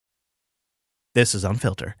This is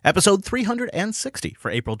Unfiltered, episode 360 for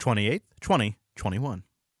April 28th, 2021.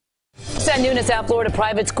 At noon, a South Florida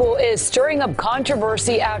private school is stirring up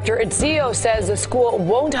controversy after its CEO says the school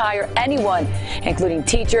won't hire anyone, including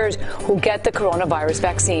teachers, who get the coronavirus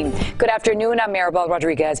vaccine. Good afternoon, I'm Maribel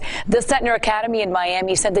Rodriguez. The Centner Academy in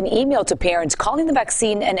Miami sent an email to parents calling the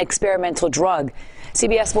vaccine an experimental drug.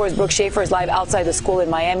 CBS 4's Brooke Schaefer is live outside the school in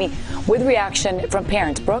Miami with reaction from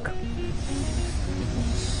parents. Brooke?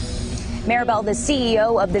 Maribel, the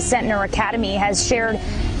CEO of the Centner Academy, has shared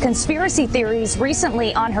conspiracy theories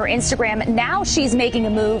recently on her Instagram. Now she's making a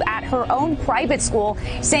move at her own private school,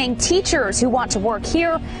 saying teachers who want to work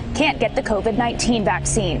here can't get the COVID-19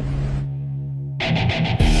 vaccine.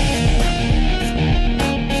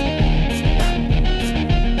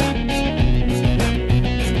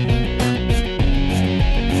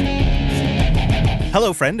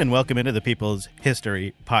 Hello, friend, and welcome into the People's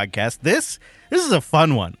History Podcast. This is a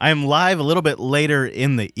fun one. I am live a little bit later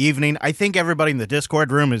in the evening. I think everybody in the Discord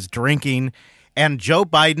room is drinking, and Joe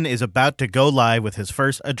Biden is about to go live with his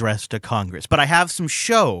first address to Congress. But I have some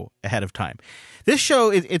show ahead of time. This show,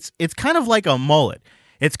 it's kind of like a mullet.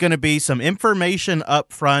 It's going to be some information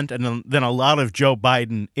up front and then a lot of Joe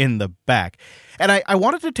Biden in the back. And I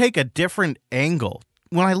wanted to take a different angle.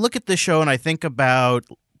 When I look at this show and I think about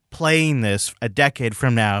playing this a decade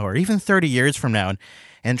from now or even 30 years from now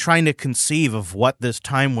and trying to conceive of what this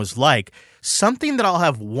time was like, something that I'll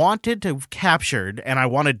have wanted to have captured, and I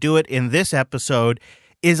want to do it in this episode,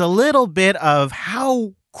 is a little bit of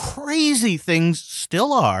how crazy things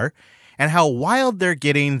still are and how wild they're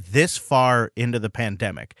getting this far into the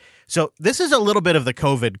pandemic. So this is a little bit of the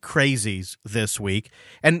COVID crazies this week,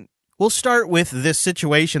 and we'll start with this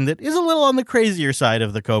situation that is a little on the crazier side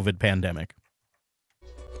of the COVID pandemic.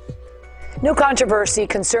 New controversy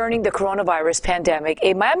concerning the coronavirus pandemic.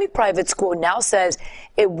 A Miami private school now says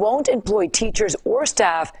it won't employ teachers or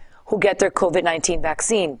staff who get their COVID-19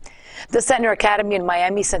 vaccine. The Centner Academy in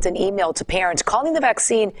Miami sent an email to parents calling the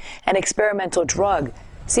vaccine an experimental drug.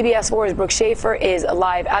 CBS 4's Brooke Schaefer is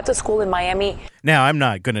live at the school in Miami. Now, I'm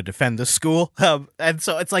not going to defend the school, and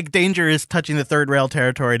so it's like dangerous touching the third rail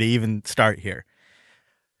territory to even start here.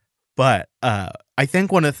 But I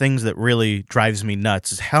think one of the things that really drives me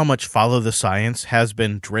nuts is how much follow the science has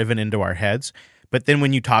been driven into our heads. But then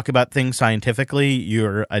when you talk about things scientifically,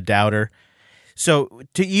 you're a doubter. So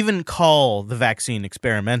to even call the vaccine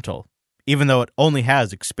experimental, even though it only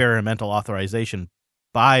has experimental authorization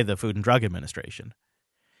by the Food and Drug Administration,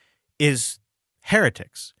 is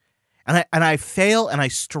heretics. And I fail and I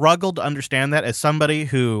struggle to understand that as somebody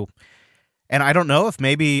who, and I don't know if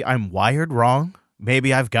maybe I'm wired wrong.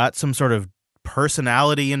 Maybe I've got some sort of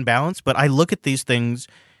personality imbalance, but I look at these things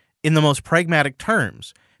in the most pragmatic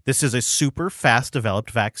terms. This is a super fast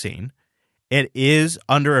developed vaccine. It is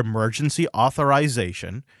under emergency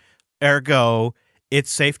authorization. Ergo,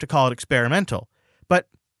 it's safe to call it experimental. But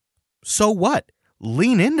so what?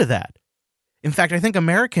 Lean into that. In fact, I think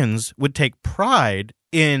Americans would take pride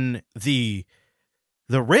in the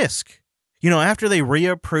risk. You know, after they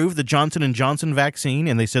reapproved the Johnson & Johnson vaccine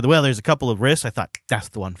and they said, well, there's a couple of risks, I thought, that's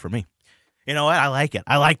the one for me. You know what? I like it.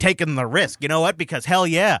 I like taking the risk. You know what? Because hell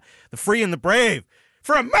yeah, the free and the brave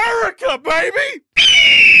for America, baby!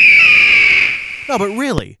 No, but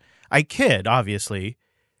really, I kid, obviously.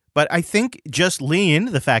 But I think just lean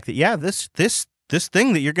into the fact that, yeah, this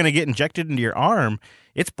thing that you're going to get injected into your arm,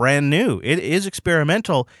 it's brand new. It is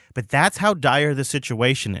experimental, but that's how dire the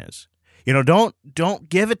situation is. You know, don't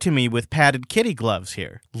give it to me with padded kitty gloves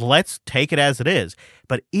here. Let's take it as it is.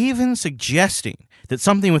 But even suggesting that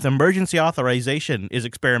something with emergency authorization is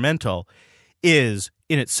experimental is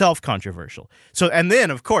in itself controversial. So, and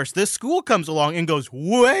then, of course, this school comes along and goes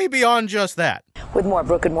way beyond just that. With more,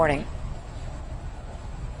 Brooke, good morning.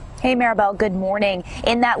 Hey, Maribel, good morning.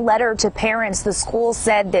 In that letter to parents, the school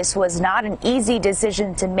said this was not an easy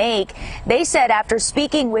decision to make. They said after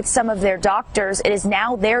speaking with some of their doctors, it is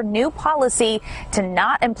now their new policy to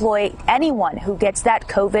not employ anyone who gets that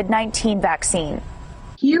COVID-19 vaccine.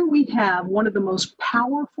 Here we have one of the most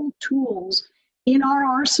powerful tools in our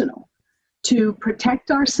arsenal to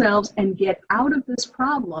protect ourselves and get out of this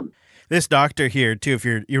problem. This doctor here, too, if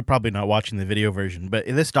you're probably not watching the video version, but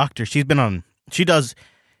this doctor, she does...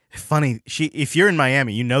 Funny, if you're in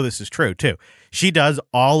Miami, you know this is true, too. She does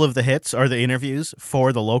all of the hits or the interviews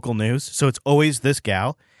for the local news, so it's always this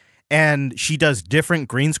gal. And she does different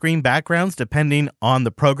green screen backgrounds depending on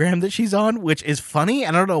the program that she's on, which is funny.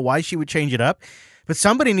 I don't know why she would change it up, but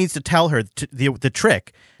somebody needs to tell her the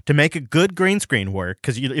trick to make a good green screen work,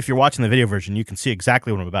 because if you're watching the video version, you can see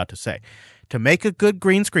exactly what I'm about to say. to make a good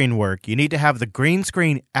green screen work, you need to have the green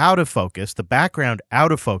screen out of focus, the background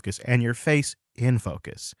out of focus, and your face in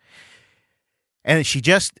focus. And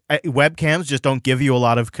webcams just don't give you a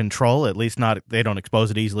lot of control, at least they don't expose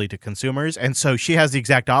it easily to consumers. And so she has the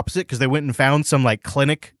exact opposite, because they went and found some like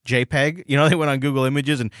clinic JPEG. They went on Google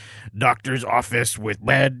Images and doctor's office with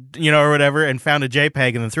bed, or whatever, and found a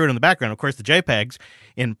JPEG and then threw it in the background. Of course, the JPEG's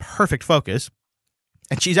in perfect focus,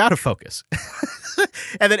 and she's out of focus.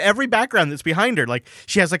 And then every background that's behind her, like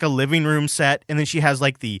she has like a living room set, and then she has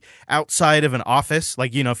like the outside of an office,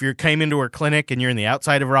 like, if you came into her clinic and you're in the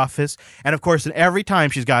outside of her office. And of course, every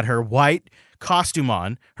time she's got her white costume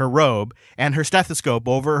on, her robe, and her stethoscope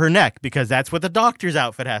over her neck, because that's what the doctor's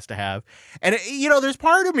outfit has to have. And, there's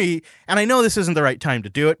part of me, and I know this isn't the right time to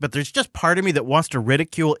do it, but there's just part of me that wants to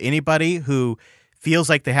ridicule anybody who feels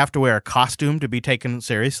like they have to wear a costume to be taken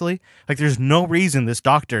seriously. Like, there's no reason this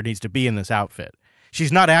doctor needs to be in this outfit.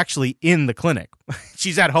 She's not actually in the clinic.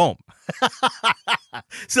 She's at home.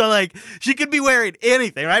 So, like, she could be wearing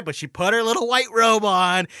anything, right? But she put her little white robe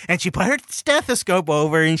on, and she put her stethoscope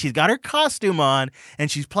over, and she's got her costume on, and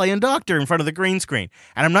she's playing doctor in front of the green screen.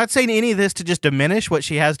 And I'm not saying any of this to just diminish what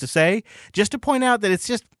she has to say, just to point out that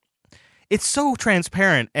it's so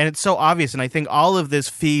transparent and it's so obvious. And I think all of this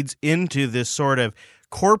feeds into this sort of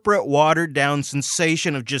corporate watered down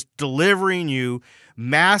sensation of just delivering you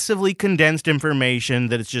massively condensed information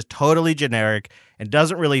that is just totally generic and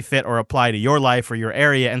doesn't really fit or apply to your life or your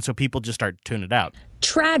area. And so people just start to tune it out.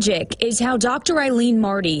 Tragic is how Dr. Eileen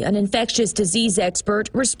Marty, an infectious disease expert,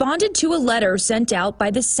 responded to a letter sent out by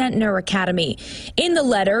the Centner Academy. In the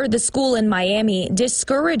letter, the school in Miami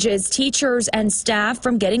discourages teachers and staff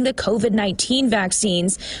from getting the COVID-19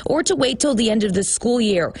 vaccines or to wait till the end of the school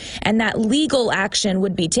year, and that legal action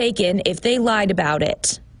would be taken if they lied about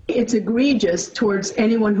it. It's egregious towards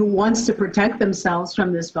anyone who wants to protect themselves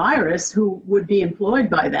from this virus who would be employed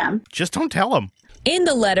by them. Just don't tell them. In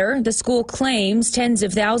the letter, the school claims tens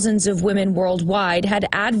of thousands of women worldwide had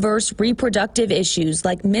adverse reproductive issues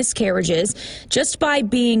like miscarriages just by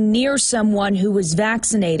being near someone who was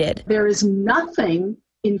vaccinated. There is nothing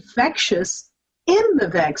infectious in the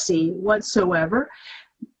vaccine whatsoever.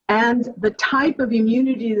 And the type of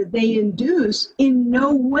immunity that they induce in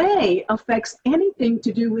no way affects anything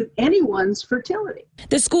to do with anyone's fertility.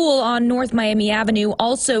 The school on North Miami Avenue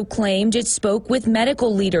also claimed it spoke with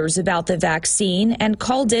medical leaders about the vaccine and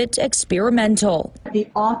called it experimental. The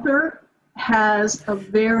author has a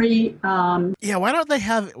very... why don't they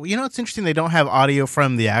have... it's interesting they don't have audio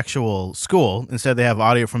from the actual school. Instead, they have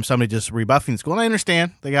audio from somebody just rebuffing the school. And I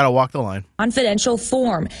understand. They got to walk the line. Confidential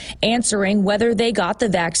form answering whether they got the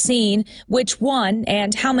vaccine, which one,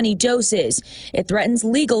 and how many doses. It threatens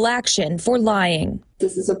legal action for lying.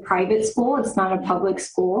 This is a private school. It's not a public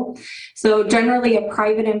school. So generally, a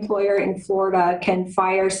private employer in Florida can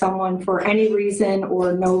fire someone for any reason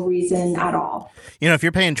or no reason at all. If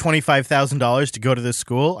you're paying $25,000 to go to this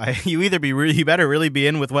school, you better really be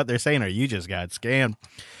in with what they're saying, or you just got scammed.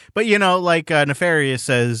 But, like Nefarious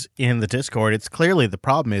says in the Discord, it's clearly the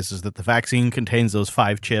problem is that the vaccine contains those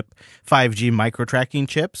 5G micro-tracking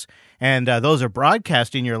chips. And those are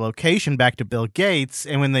broadcasting your location back to Bill Gates.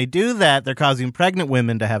 And when they do that, they're causing pregnant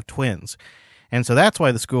women to have twins. And so that's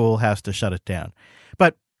why the school has to shut it down.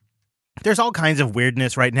 But there's all kinds of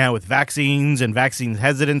weirdness right now with vaccines and vaccine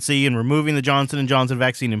hesitancy and removing the Johnson & Johnson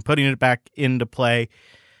vaccine and putting it back into play.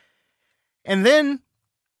 And then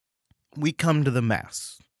we come to the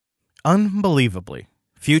mask. Unbelievably.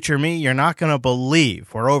 Future me, you're not going to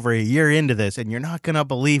believe we're over a year into this, and you're not going to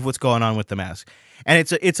believe what's going on with the mask. And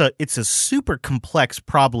it's a super complex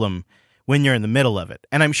problem when you're in the middle of it.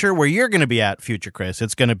 And I'm sure where you're going to be at, Future Chris,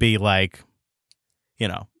 it's going to be like,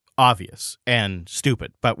 obvious and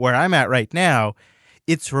stupid. But where I'm at right now,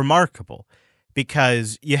 it's remarkable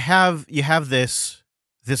because you have this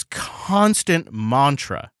constant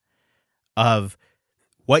mantra of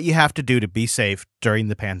what you have to do to be safe during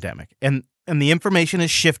the pandemic. And the information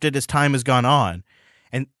has shifted as time has gone on.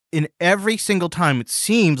 And in every single time, it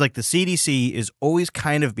seems like the CDC is always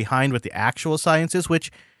kind of behind what the actual science is,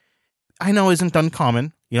 which I know isn't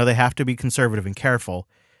uncommon. They have to be conservative and careful.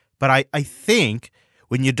 But I think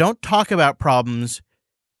when you don't talk about problems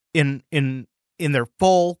in their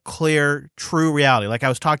full, clear, true reality, like I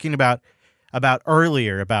was talking about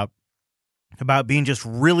earlier, about being just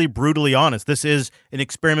really brutally honest. This is an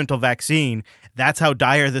experimental vaccine. That's how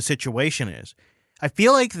dire the situation is. I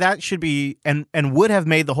feel like that should be and would have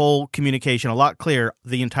made the whole communication a lot clearer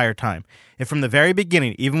the entire time. If from the very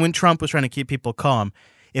beginning, even when Trump was trying to keep people calm,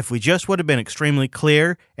 if we just would have been extremely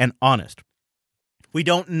clear and honest. we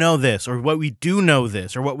don't know this, or what we do know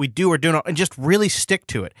this, or what we do or do not, and just really stick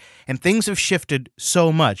to it. And things have shifted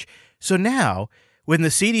so much. So now, when the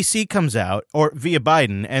CDC comes out, or via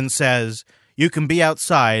Biden, and says you can be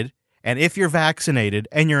outside, and if you're vaccinated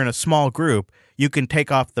and you're in a small group, you can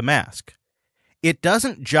take off the mask. It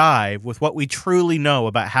doesn't jive with what we truly know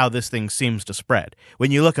about how this thing seems to spread. When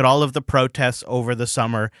you look at all of the protests over the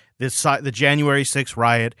summer, the January 6th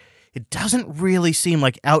riot, it doesn't really seem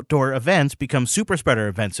like outdoor events become super spreader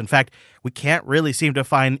events. In fact, we can't really seem to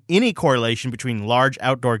find any correlation between large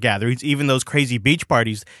outdoor gatherings, even those crazy beach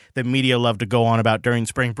parties that media love to go on about during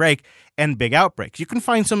spring break, and big outbreaks. You can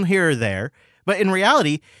find some here or there. But in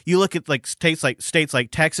reality, you look at states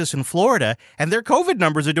like Texas and Florida, and their COVID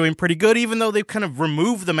numbers are doing pretty good, even though they've kind of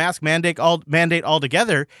removed the mask mandate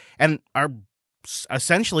altogether and are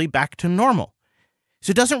essentially back to normal.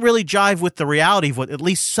 So it doesn't really jive with the reality of what at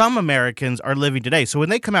least some Americans are living today. So when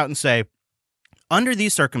they come out and say, under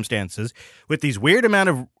these circumstances, with these weird amount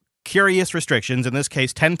of curious restrictions, in this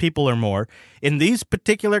case 10 people or more, in these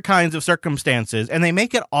particular kinds of circumstances, and they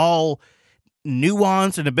make it all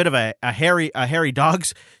nuance and a bit of a hairy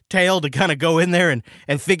dog's tail to kind of go in there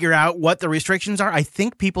and figure out what the restrictions are, I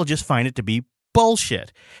think people just find it to be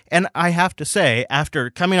bullshit. And I have to say,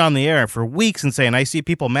 after coming on the air for weeks and saying I see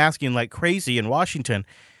people masking like crazy in Washington,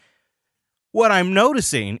 what I'm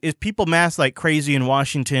noticing is people mask like crazy in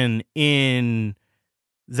Washington in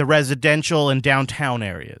the residential and downtown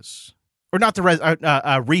areas. Or not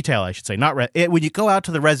the retail, I should say. When you go out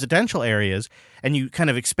to the residential areas and you kind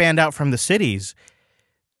of expand out from the cities,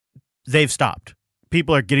 they've stopped.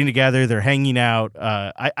 People are getting together. They're hanging out.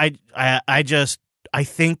 I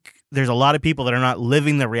think there's a lot of people that are not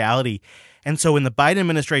living the reality. And so when the Biden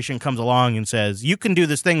administration comes along and says, you can do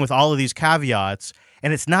this thing with all of these caveats,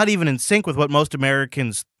 and it's not even in sync with what most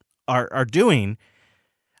Americans are doing,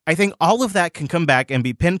 I think all of that can come back and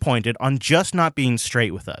be pinpointed on just not being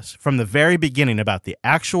straight with us from the very beginning about the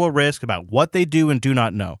actual risk, about what they do and do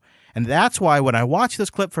not know. And that's why when I watch this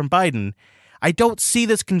clip from Biden, I don't see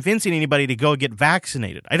this convincing anybody to go get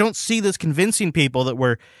vaccinated. I don't see this convincing people that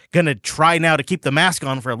we're going to try now to keep the mask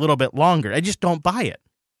on for a little bit longer. I just don't buy it.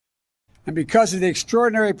 And because of the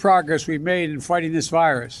extraordinary progress we've made in fighting this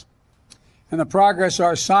virus and the progress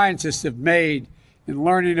our scientists have made in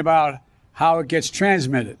learning about how it gets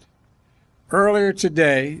transmitted. Earlier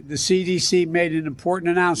today, the CDC made an important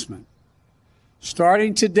announcement.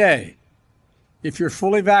 Starting today, if you're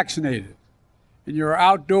fully vaccinated and you're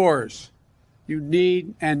outdoors, you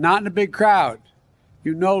need, and not in a big crowd,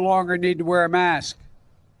 you no longer need to wear a mask.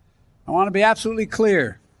 I want to be absolutely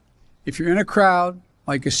clear. If you're in a crowd,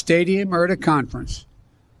 like a stadium or at a conference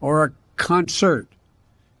or a concert,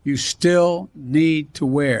 you still need to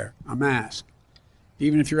wear a mask,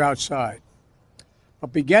 even if you're outside.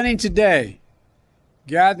 But beginning today,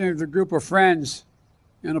 gathering with a group of friends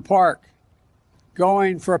in a park,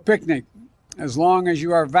 going for a picnic, as long as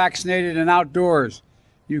you are vaccinated and outdoors,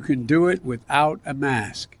 you can do it without a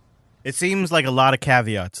mask. It seems like a lot of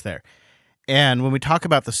caveats there. And when we talk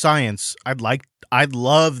about the science, I'd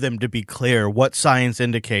love them to be clear what science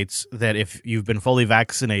indicates that if you've been fully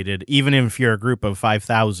vaccinated, even if you're a group of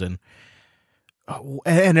 5,000,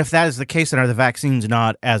 and if that is the case, then are the vaccines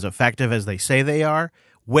not as effective as they say they are?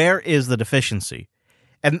 Where is the deficiency?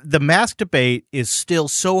 And the mask debate is still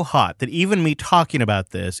so hot that even me talking about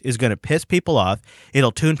this is going to piss people off.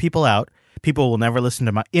 It'll tune people out. People will never listen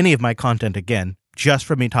to any of my content again just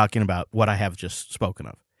from me talking about what I have just spoken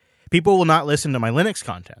of. People will not listen to my Linux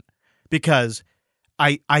content because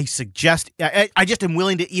I just am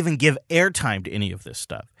willing to even give airtime to any of this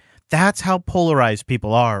stuff. That's how polarized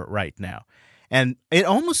people are right now. And it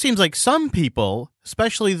almost seems like some people,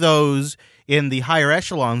 especially those in the higher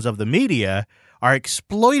echelons of the media, are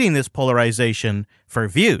exploiting this polarization for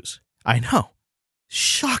views. I know.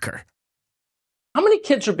 Shocker. How many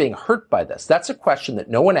kids are being hurt by this? That's a question that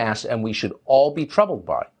no one asks, and we should all be troubled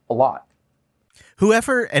by a lot.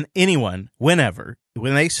 Whoever and anyone, whenever,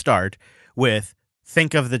 when they start with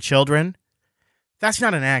think of the children, that's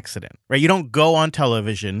not an accident, right? You don't go on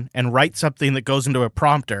television and write something that goes into a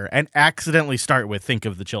prompter and accidentally start with think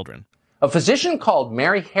of the children. A physician called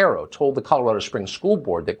Mary Harrow told the Colorado Springs School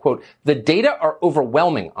Board that, quote, the data are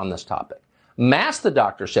overwhelming on this topic. Masks, the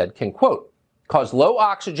doctor said, can, quote, cause low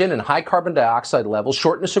oxygen and high carbon dioxide levels,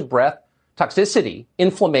 shortness of breath, toxicity,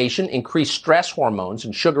 inflammation, increased stress hormones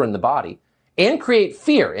and sugar in the body, and create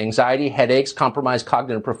fear, anxiety, headaches, compromised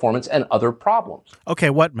cognitive performance, and other problems.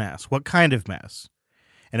 Okay, what mass? What kind of mass?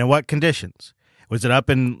 And in what conditions? Was it up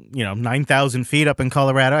in, 9,000 feet up in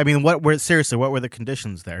Colorado? I mean, what were the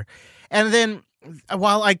conditions there? And then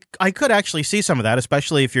while I could actually see some of that,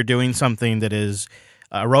 especially if you're doing something that is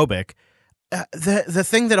aerobic, the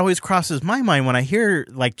thing that always crosses my mind when I hear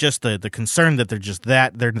like just the concern that they're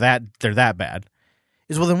that bad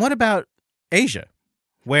is, well, then what about Asia,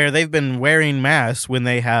 where they've been wearing masks when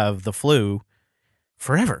they have the flu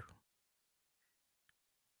forever?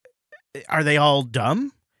 Are they all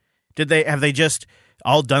dumb? Have they just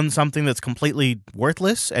all done something that's completely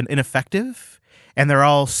worthless and ineffective? And they're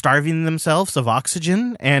all starving themselves of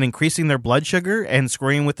oxygen and increasing their blood sugar and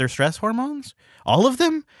screwing with their stress hormones? All of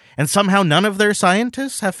them? And somehow none of their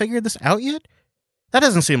scientists have figured this out yet? That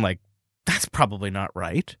doesn't seem like, that's probably not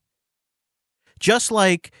right. Just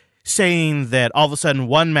like saying that all of a sudden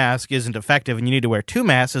one mask isn't effective and you need to wear 2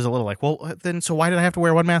 masks is a little like, well, then so why did I have to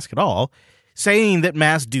wear 1 mask at all? Saying that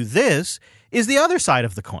masks do this is the other side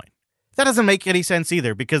of the coin. That doesn't make any sense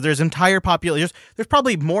either, because there's entire populations. There's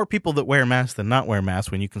probably more people that wear masks than not wear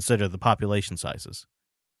masks when you consider the population sizes.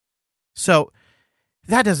 So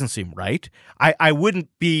that doesn't seem right. I wouldn't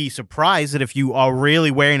be surprised that if you are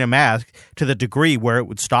really wearing a mask to the degree where it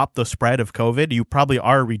would stop the spread of COVID, you probably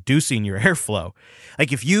are reducing your airflow.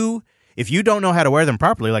 Like if you don't know how to wear them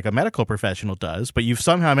properly, like a medical professional does, but you've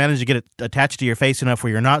somehow managed to get it attached to your face enough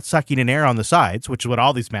where you're not sucking in air on the sides, which is what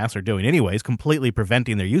all these masks are doing anyways, completely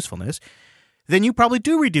preventing their usefulness, then you probably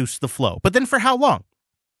do reduce the flow. But then for how long?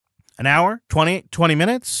 An hour? 20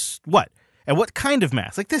 minutes? What? And what kind of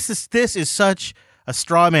mask? Like this is such a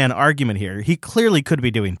straw man argument here. He clearly could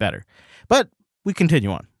be doing better. But we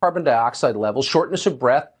continue on. Carbon dioxide levels, shortness of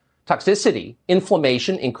breath, toxicity,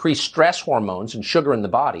 inflammation, increased stress hormones and sugar in the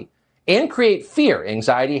body, and create fear,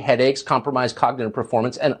 anxiety, headaches, compromised cognitive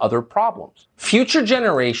performance, and other problems. Future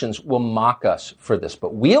generations will mock us for this,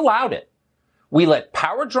 but we allowed it. We let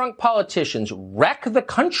power-drunk politicians wreck the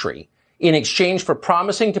country in exchange for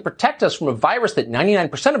promising to protect us from a virus that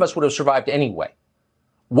 99% of us would have survived anyway.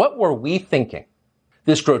 What were we thinking?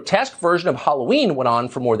 This grotesque version of Halloween went on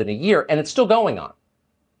for more than a year, and it's still going on.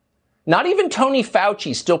 Not even Tony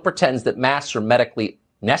Fauci still pretends that masks are medically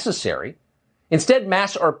necessary. Instead,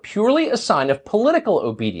 masks are purely a sign of political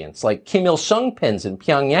obedience, like Kim Il-sung pins in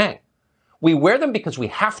Pyongyang. We wear them because we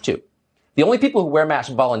have to. The only people who wear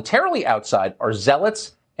masks voluntarily outside are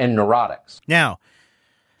zealots and neurotics. Now,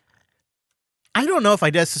 I don't know if I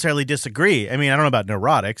necessarily disagree. I mean, I don't know about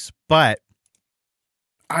neurotics, but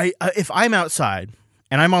if I'm outside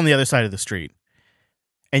and I'm on the other side of the street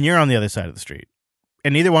and you're on the other side of the street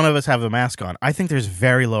and neither one of us have a mask on, I think there's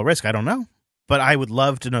very low risk. I don't know, but I would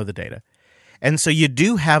love to know the data. And so you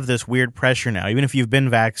do have this weird pressure now. Even if you've been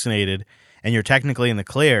vaccinated and you're technically in the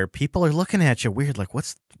clear, people are looking at you weird, like,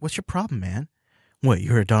 what's your problem, man? What,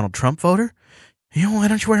 you're a Donald Trump voter? Why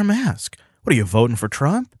don't you wear a mask? What, are you voting for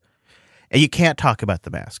Trump? And you can't talk about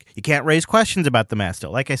the mask. You can't raise questions about the mask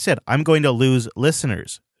still. Like I said, I'm going to lose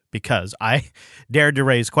listeners because I dared to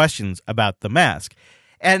raise questions about the mask.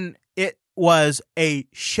 And it was a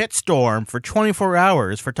shitstorm for 24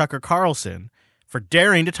 hours for Tucker Carlson for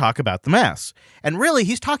daring to talk about the masks. And really,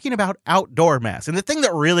 he's talking about outdoor masks. And the thing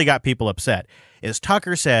that really got people upset is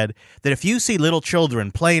Tucker said that if you see little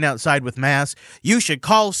children playing outside with masks, you should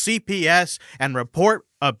call CPS and report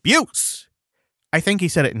abuse. I think he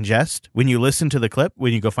said it in jest. When you listen to the clip,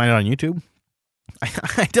 when you go find it on YouTube,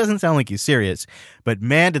 it doesn't sound like he's serious. But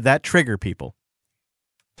man, did that trigger people.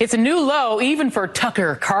 It's a new low even for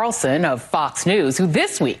Tucker Carlson of Fox News, who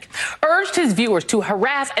this week urged his viewers to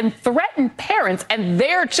harass and threaten parents and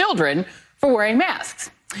their children for wearing masks,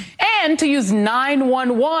 and to use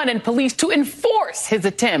 911 and police to enforce his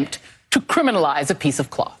attempt to criminalize a piece of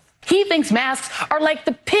cloth. He thinks masks are like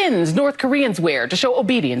the pins North Koreans wear to show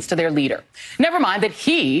obedience to their leader. Never mind that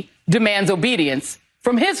he demands obedience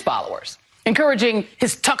from his followers, encouraging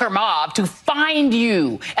his Tucker mob to find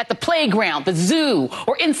you at the playground, the zoo,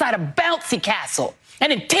 or inside a bouncy castle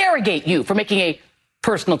and interrogate you for making a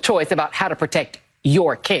personal choice about how to protect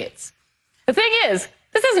your kids. The thing is,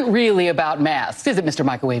 this isn't really about masks, is it, Mr.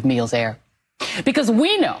 Microwave Meals Air? Because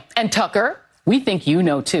we know, and Tucker, we think you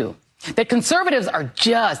know too, that conservatives are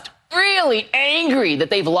just really angry that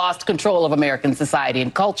they've lost control of American society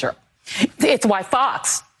and culture. It's why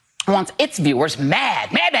Fox wants its viewers mad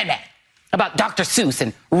about Dr. Seuss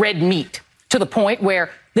and red meat, to the point where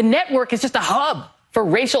the network is just a hub for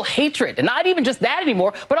racial hatred. And not even just that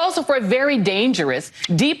anymore, but also for a very dangerous,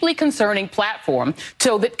 deeply concerning platform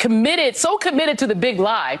so committed to the big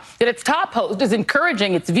lie that its top host is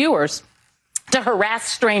encouraging its viewers to harass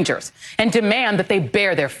strangers and demand that they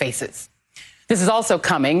bear their faces. This is also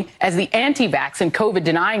coming as the anti-vax and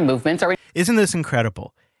COVID-denying movements are... Isn't this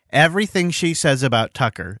incredible? Everything she says about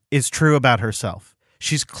Tucker is true about herself.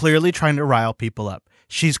 She's clearly trying to rile people up.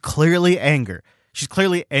 She's clearly angry. She's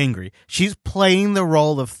playing the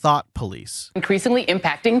role of thought police. Increasingly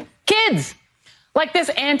impacting kids, like this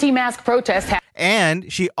anti-mask protest.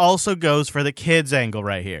 And she also goes for the kids angle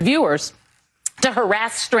right here. Viewers to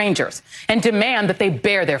harass strangers and demand that they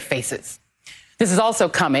bare their faces. This is also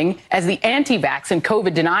coming as the anti-vax and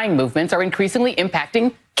COVID-denying movements are increasingly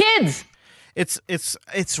impacting kids.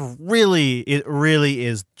 It really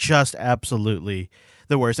is just absolutely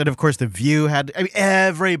the worst. And of course, The View had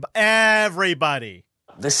everybody.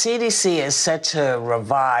 The CDC is set to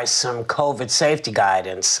revise some COVID safety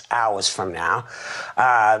guidance hours from now,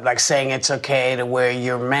 like saying it's okay to wear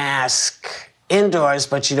your mask indoors,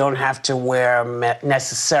 but you don't have to wear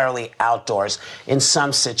necessarily outdoors in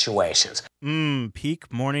some situations.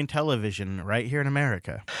 Peak morning television right here in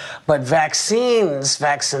America. But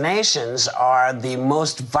vaccinations are the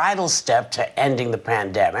most vital step to ending the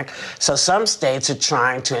pandemic. So some states are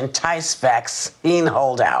trying to entice vaccine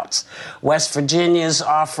holdouts. West Virginia is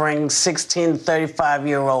offering 16 to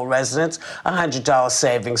 35-year-old residents a $100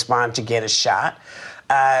 savings bond to get a shot.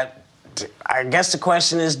 I guess the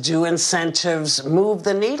question is, do incentives move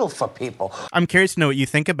the needle for people? I'm curious to know what you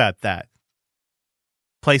think about that.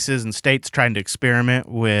 Places and states trying to experiment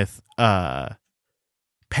with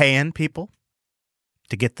paying people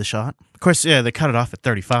to get the shot. Of course, yeah, they cut it off at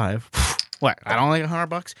 35. What? I don't like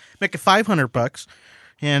 $100. Make it $500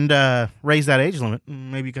 and raise that age limit.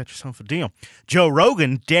 Maybe you got yourself a deal. Joe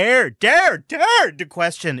Rogan dared to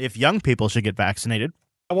question if young people should get vaccinated.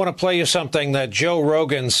 I want to play you something that Joe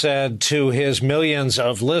Rogan said to his millions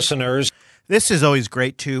of listeners. This is always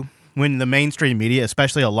great, too, when the mainstream media,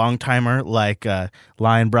 especially a long-timer like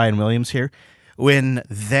Lion Brian Williams here, when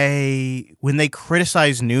they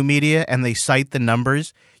criticize new media and they cite the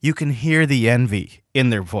numbers, you can hear the envy in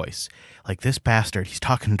their voice. Like, this bastard, he's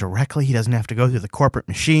talking directly. He doesn't have to go through the corporate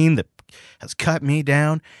machine that has cut me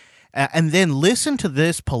down. And then listen to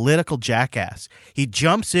this political jackass. He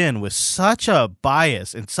jumps in with such a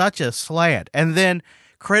bias and such a slant and then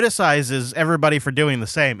criticizes everybody for doing the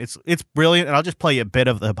same. It's brilliant, and I'll just play you a bit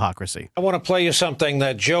of the hypocrisy. I want to play you something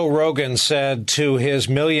that Joe Rogan said to his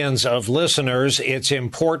millions of listeners. It's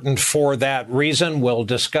important for that reason. We'll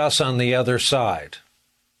discuss on the other side.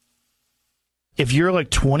 If you're like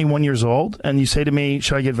 21 years old and you say to me,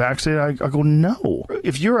 should I get vaccinated? I go, no.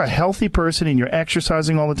 If you're a healthy person and you're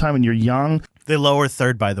exercising all the time and you're young. The lower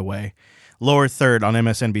third, by the way, lower third on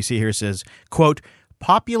MSNBC here says, quote,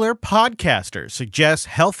 popular podcasters suggest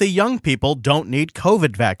healthy young people don't need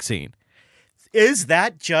COVID vaccine. Is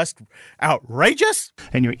that just outrageous?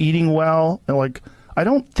 And you're eating well. And like, I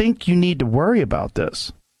don't think you need to worry about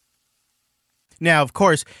this. Now, of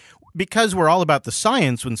course, because we're all about the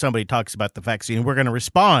science when somebody talks about the vaccine, we're going to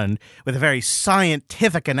respond with a very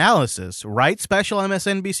scientific analysis, right, special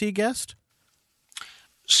MSNBC guest?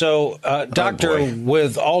 So, Doctor,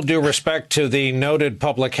 with all due respect to the noted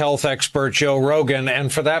public health expert Joe Rogan,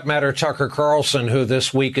 and for that matter, Tucker Carlson, who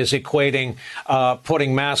this week is equating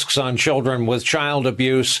putting masks on children with child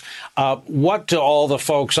abuse, what do all the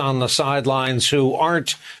folks on the sidelines who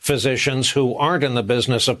aren't physicians, who aren't in the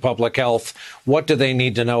business of public health, what do they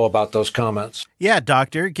need to know about those comments? Yeah,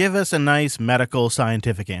 doctor, give us a nice medical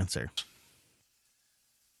scientific answer.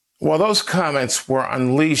 Well, those comments were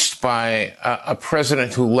unleashed by a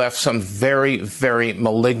president who left some very, very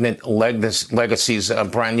malignant legacies,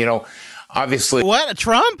 Brian. You know, obviously. What?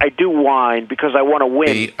 Trump? I do whine because I want to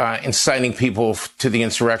win. Inciting people to the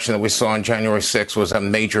insurrection that we saw on January 6th was a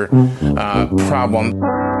major problem.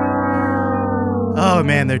 Oh,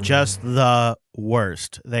 man, they're just the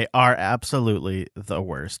worst. They are absolutely the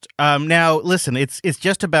worst. Now, listen, it's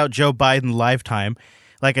just about Joe Biden lifetime.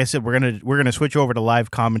 Like I said, we're gonna switch over to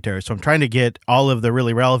live commentary. So I'm trying to get all of the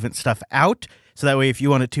really relevant stuff out, so that way if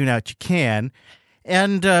you want to tune out, you can.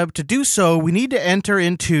 And to do so, we need to enter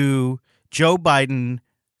into Joe Biden,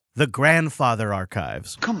 the grandfather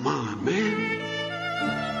archives. Come on, man.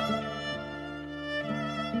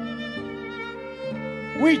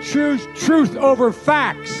 We choose truth over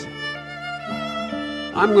facts.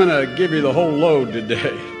 I'm gonna give you the whole load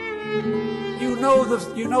today. You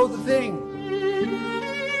know the thing.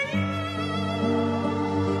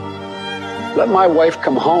 Let my wife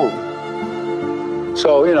come home.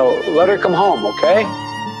 So, let her come home, okay?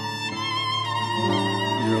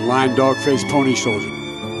 You're a lying dog-faced pony soldier.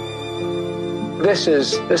 This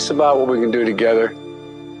is about what we can do together.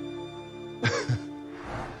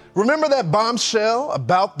 Remember that bombshell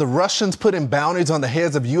about the Russians putting bounties on the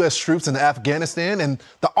heads of U.S. troops in Afghanistan and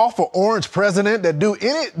the awful orange president that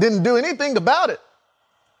didn't do anything about it?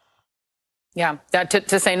 Yeah,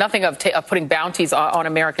 to say nothing of putting bounties on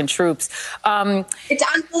American troops. It's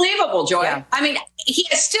unbelievable, Joy. Yeah. I mean, he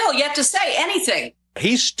has still yet to say anything.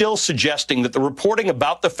 He's still suggesting that the reporting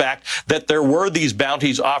about the fact that there were these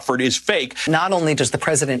bounties offered is fake. Not only does the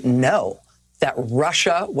president know that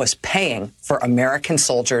Russia was paying for American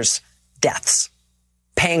soldiers' deaths,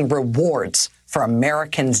 paying rewards for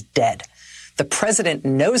Americans dead, the president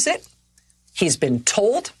knows it. He's been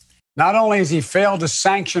told. Not only has he failed to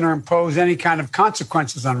sanction or impose any kind of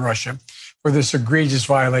consequences on Russia for this egregious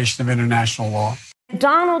violation of international law.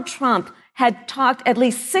 Donald Trump had talked at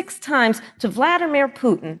least 6 times to Vladimir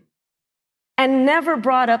Putin and never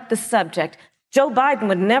brought up the subject. Joe Biden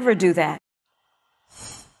would never do that.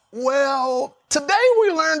 Well, today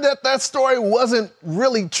we learned that story wasn't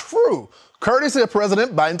really true, courtesy of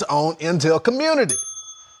President Biden's own intel community.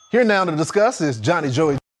 Here now to discuss is Johnny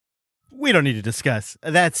Joey. We don't need to discuss.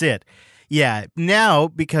 That's it. Yeah, now,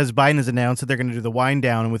 because Biden has announced that they're going to do the wind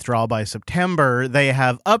down and withdrawal by September, they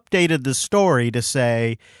have updated the story to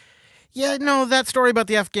say, yeah, no, that story about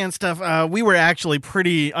the Afghan stuff, we were actually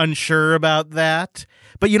pretty unsure about that.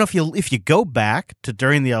 But, you know, if you go back to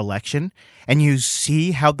during the election and you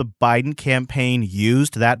see how the Biden campaign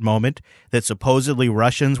used that moment that supposedly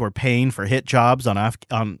Russians were paying for hit jobs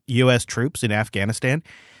on U.S. troops in Afghanistan,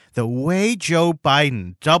 the way Joe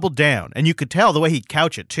Biden doubled down, and you could tell the way he'd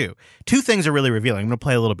couch it, too. 2 things are really revealing. I'm going to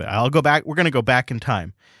play a little bit. I'll go back. We're going to go back in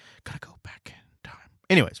time.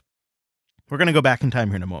 Anyways, we're going to go back in time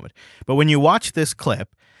here in a moment. But when you watch this clip,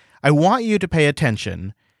 I want you to pay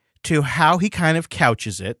attention to how he kind of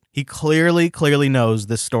couches it. He clearly knows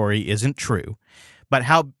this story isn't true. But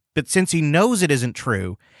since he knows it isn't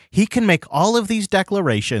true, he can make all of these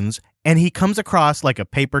declarations, and he comes across like a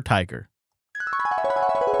paper tiger.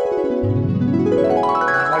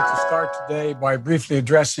 I'd like to start today by briefly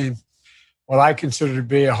addressing what I consider to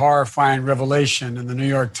be a horrifying revelation in the New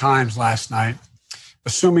York Times last night.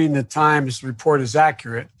 Assuming the Times report is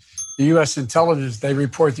accurate, the U.S. intelligence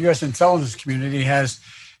community has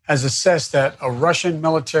assessed that a Russian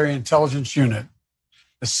military intelligence unit,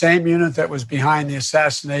 the same unit that was behind the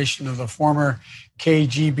assassination of the former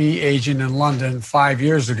KGB agent in London 5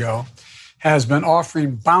 years ago, has been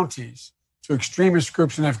offering bounties to extremist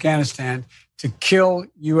groups in Afghanistan to kill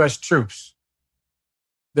U.S. troops.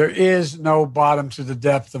 There is no bottom to the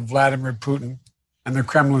depth of Vladimir Putin and the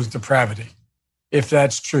Kremlin's depravity. If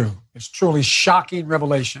that's true, it's truly shocking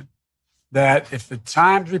revelation that if the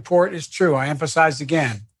Times report is true, I emphasize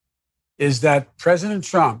again, is that President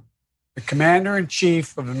Trump, the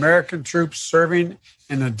commander-in-chief of American troops serving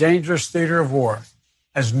in a dangerous theater of war,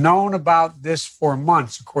 has known about this for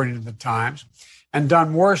months, according to the Times, and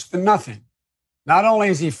done worse than nothing. Not only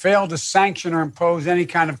has he failed to sanction or impose any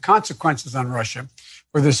kind of consequences on Russia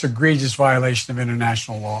for this egregious violation of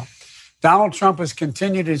international law, Donald Trump has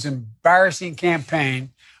continued his embarrassing campaign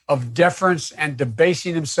of deference and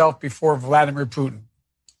debasing himself before Vladimir Putin.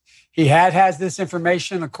 He has this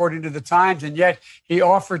information, according to the Times, and yet he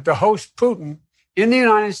offered to host Putin in the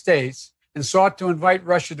United States and sought to invite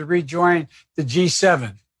Russia to rejoin the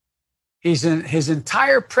G7. His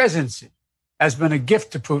entire presidency has been a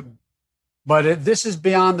gift to Putin. But this is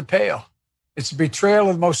beyond the pale. It's a betrayal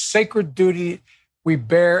of the most sacred duty we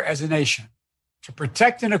bear as a nation, to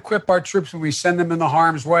protect and equip our troops when we send them into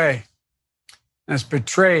harm's way. And it's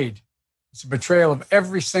a betrayal of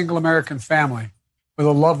every single American family with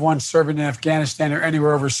a loved one serving in Afghanistan or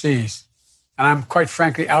anywhere overseas. And I'm quite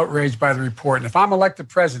frankly outraged by the report. And if I'm elected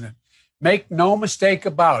president, make no mistake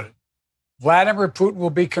about it, Vladimir Putin will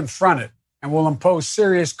be confronted and will impose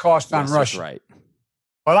serious cost on Russia. That's right.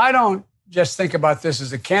 But I don't just think about this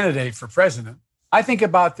as a candidate for president. I think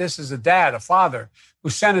about this as a dad, a father, who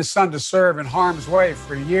sent his son to serve in harm's way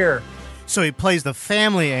for a year. So he plays the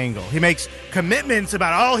family angle. He makes commitments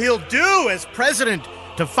about all he'll do as president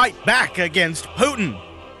to fight back against Putin.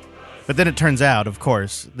 But then it turns out, of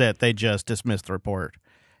course, that they just dismiss the report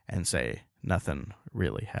and say nothing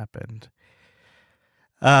really happened.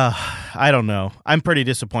 I don't know. I'm pretty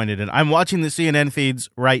disappointed. And I'm watching the CNN feeds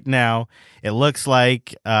right now. It looks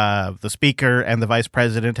like the speaker and the vice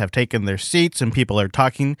president have taken their seats and people are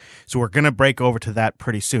talking. So we're going to break over to that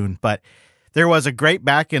pretty soon. But there was a great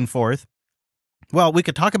back and forth. Well, we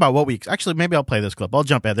could talk about what actually, maybe I'll play this clip. I'll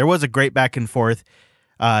jump in. There was a great back and forth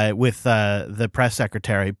with the press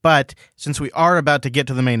secretary. But since we are about to get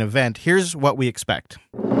to the main event, here's what we expect.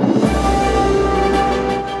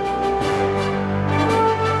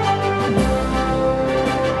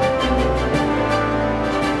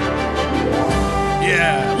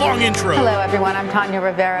 long intro. Hello, everyone. I'm Tanya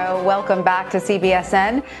Rivero. Welcome back to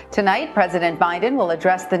CBSN. Tonight, President Biden will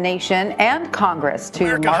address the nation and Congress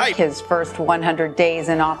to mark his first 100 days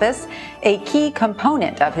in office. A key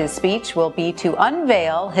component of his speech will be to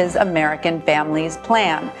unveil his American Families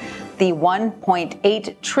Plan. The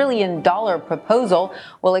 $1.8 trillion proposal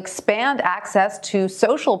will expand access to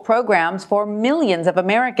social programs for millions of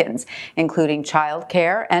Americans, including child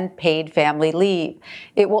care and paid family leave.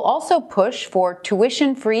 It will also push for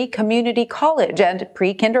tuition-free community college and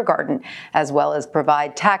pre-kindergarten, as well as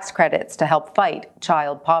provide tax credits to help fight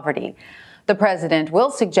child poverty. The president will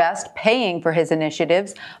suggest paying for his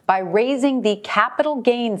initiatives by raising the capital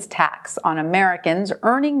gains tax on Americans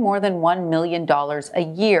earning more than $1 million a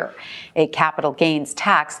year. A capital gains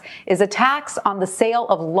tax is a tax on the sale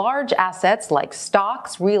of large assets like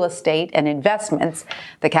stocks, real estate, and investments.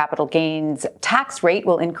 The capital gains tax rate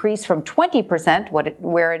will increase from 20%,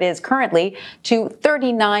 where it is currently, to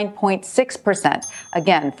 39.6%,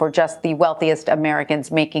 again, for just the wealthiest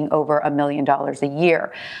Americans making over $1 million a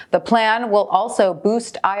year. The plan will also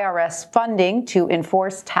boost IRS funding to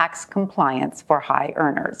enforce tax compliance for high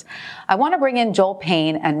earners. I want to bring in Joel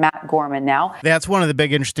Payne and Matt Gorman now. That's one of the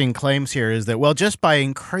big interesting claims here is that, well, just by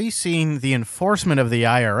increasing the enforcement of the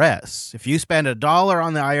IRS, if you spend $1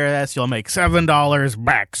 on the IRS, you'll make $7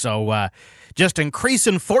 back. So just increase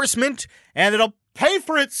enforcement and it'll pay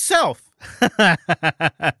for itself. I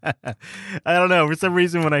don't know. For some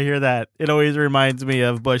reason, when I hear that, it always reminds me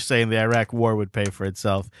of Bush saying the Iraq war would pay for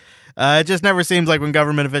itself. It just never seems like when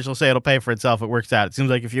government officials say it'll pay for itself, it works out. It seems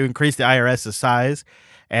like if you increase the IRS's size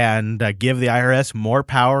and give the IRS more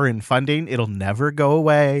power and funding, it'll never go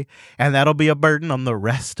away. And that'll be a burden on the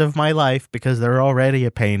rest of my life because they're already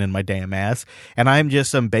a pain in my damn ass. And I'm just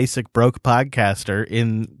some basic broke podcaster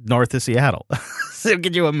in north of Seattle. So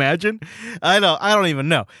can you imagine? I don't even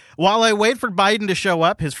know. While I wait for Biden to show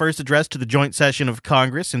up, his first address to the joint session of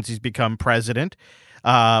Congress since he's become president,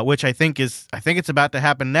 which I think it's about to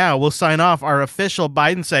happen now, we'll sign off our official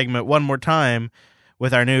Biden segment one more time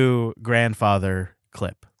with our new grandfather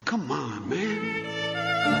clip. Come on, man.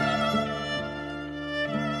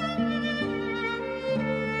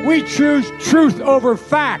 We choose truth over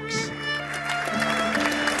facts.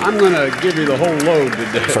 I'm going to give you the whole load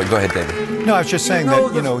today. Sorry, go ahead, David. No, I was just saying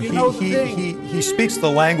he speaks the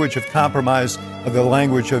language of compromise, the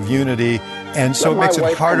language of unity, and so it makes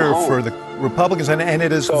it harder for the Republicans, and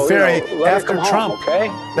it is very, after Trump, okay?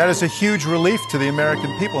 That is a huge relief to the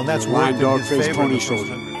American people, and that's worked in his favor.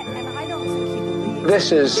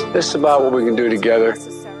 This is about what we can do together.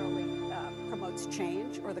 Promotes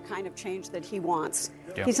change or the kind of change that he wants.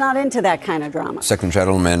 Yeah. He's not into that kind of drama. Second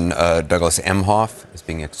Gentleman Douglas Emhoff is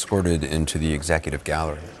being escorted into the executive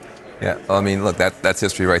gallery. Yeah, well, I mean, look, that's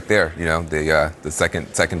history right there. You know, the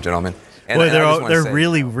second gentleman. And, well, they're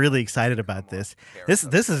really, really excited about this.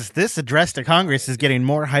 This address to Congress is getting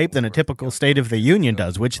more hype than a typical State of the Union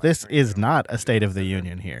does, which this is not a State of the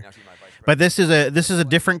Union here. But this is a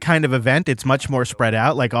different kind of event. It's much more spread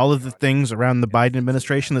out. Like all of the things around the Biden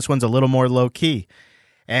administration, this one's a little more low key.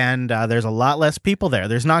 And there's a lot less people there.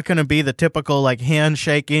 There's not going to be the typical like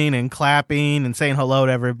handshaking and clapping and saying hello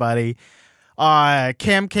to everybody.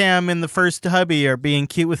 Cam and the first hubby are being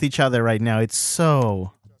cute with each other right now. It's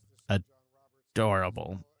so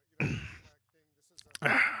adorable.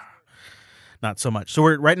 Not so much. So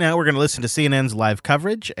right now we're going to listen to CNN's live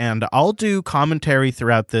coverage, and I'll do commentary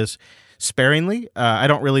throughout this sparingly. I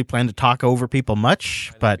don't really plan to talk over people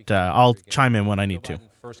much, but I'll chime in when I need to.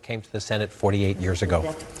 First came to the Senate 48 years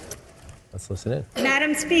ago. Let's listen in.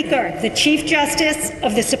 Madam Speaker, the Chief Justice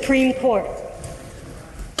of the Supreme Court.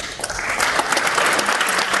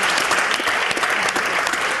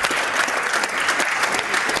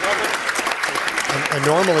 And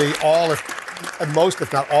normally most,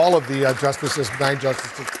 if not all of the justices, 9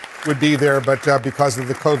 justices, would be there, but because of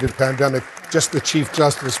the COVID pandemic, just the Chief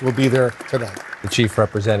Justice will be there tonight. The Chief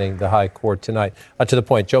representing the High Court tonight. To the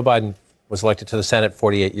point, Joe Biden was elected to the Senate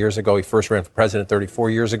 48 years ago. He first ran for president 34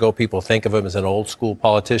 years ago. People think of him as an old school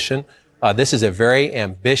politician. This is a very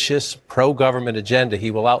ambitious pro-government agenda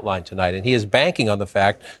he will outline tonight, and he is banking on the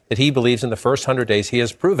fact that he believes in the first 100 days he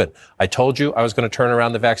has proven. I told you I was going to turn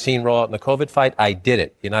around the vaccine rollout in the COVID fight. I did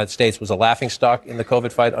it. The United States was a laughingstock in the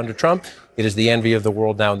COVID fight under Trump. It is the envy of the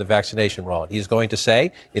world now in the vaccination rollout. He's going to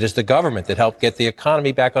say it is the government that helped get the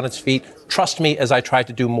economy back on its feet. Trust me as I try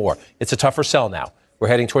to do more. It's a tougher sell now. We're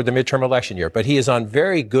heading toward the midterm election year, but he is on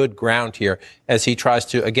very good ground here as he tries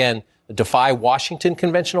to, again, defy Washington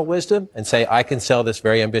conventional wisdom and say, I can sell this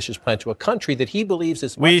very ambitious plan to a country that he believes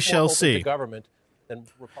is much more open to government then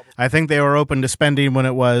Republicans. I think they were open to spending when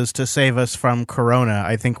it was to save us from Corona.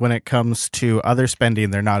 I think when it comes to other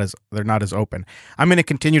spending, they're not as open. I'm going to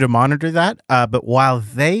continue to monitor that. But while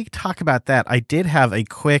they talk about that, I did have a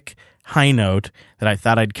quick high note that I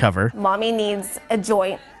thought I'd cover. Mommy needs a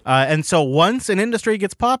joint. And so once an industry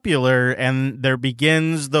gets popular and there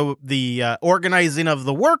begins the organizing of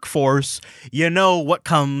the workforce, you know what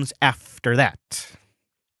comes after that.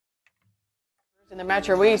 In the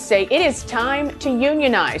Metro East say it is time to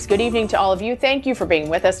unionize. Good evening to all of you. Thank you for being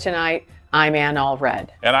with us tonight. I'm Ann Allred.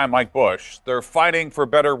 And I'm Mike Bush. They're fighting for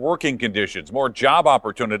better working conditions, more job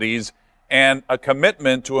opportunities, and a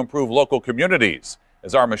commitment to improve local communities.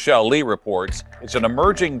 As our Michelle Lee reports, it's an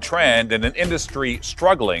emerging trend in an industry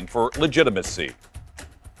struggling for legitimacy.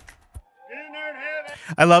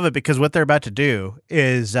 I love it because what they're about to do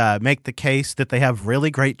is make the case that they have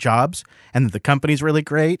really great jobs and that the company's really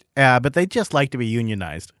great, but they just like to be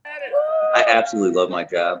unionized. I absolutely love my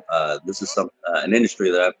job. This is an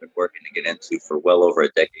industry that I've been working to get into for well over a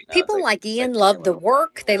decade now. People like Ian love the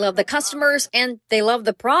work, they love the customers, and they love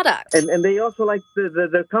the product. And they also like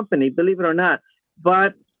the company, believe it or not,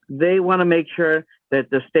 but they want to make sure that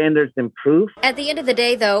the standards improve. At the end of the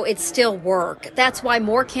day, though, it's still work. That's why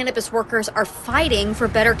more cannabis workers are fighting for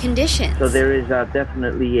better conditions. So there is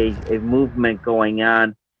definitely a movement going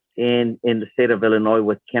on in the state of Illinois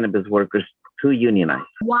with cannabis workers to unionize.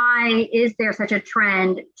 Why is there such a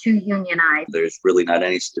trend to unionize? There's really not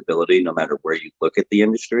any stability no matter where you look at the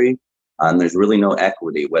industry. And there's really no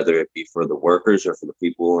equity, whether it be for the workers or for the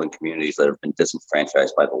people and communities that have been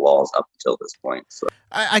disenfranchised by the laws up until this point. So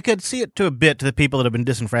I could see it to a bit to the people that have been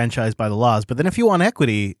disenfranchised by the laws. But then if you want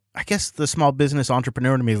equity, I guess the small business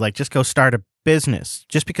entrepreneur to me is like, just go start a business.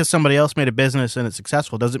 Just because somebody else made a business and it's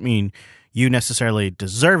successful doesn't mean you necessarily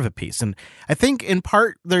deserve a piece. And I think in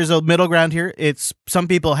part there's a middle ground here. It's some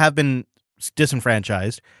people have been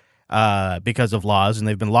disenfranchised because of laws, and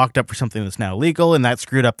they've been locked up for something that's now legal, and that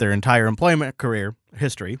screwed up their entire employment career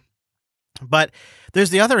history. But there's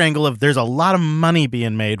the other angle of there's a lot of money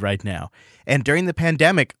being made right now. And during the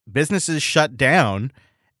pandemic, businesses shut down,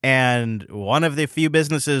 and one of the few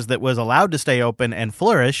businesses that was allowed to stay open and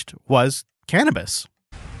flourished was cannabis.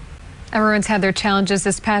 Everyone's had their challenges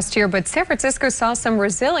this past year, but San Francisco saw some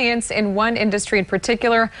resilience in one industry in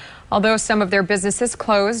particular. Although some of their businesses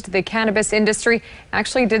closed, the cannabis industry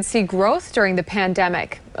actually did see growth during the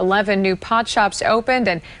pandemic. 11 new pot shops opened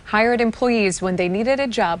and hired employees when they needed a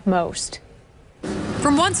job most.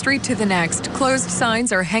 From one street to the next, closed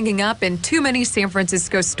signs are hanging up in too many San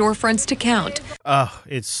Francisco storefronts to count. Oh,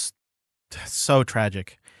 it's so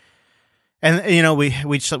tragic. And, you know, we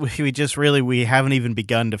haven't even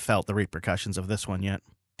begun to felt the repercussions of this one yet.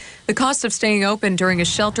 The cost of staying open during a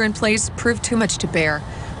shelter-in-place proved too much to bear.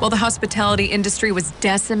 While the hospitality industry was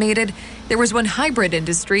decimated, there was one hybrid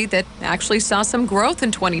industry that actually saw some growth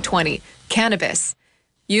in 2020, cannabis.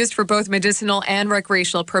 Used for both medicinal and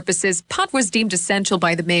recreational purposes, pot was deemed essential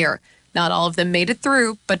by the mayor. Not all of them made it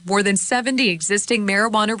through, but more than 70 existing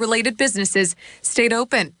marijuana-related businesses stayed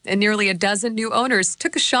open, and nearly a dozen new owners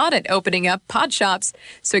took a shot at opening up pot shops.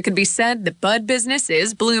 So it can be said the bud business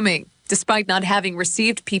is blooming, despite not having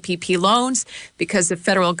received PPP loans, because the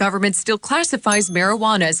federal government still classifies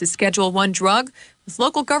marijuana as a Schedule I drug. With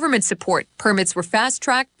local government support, permits were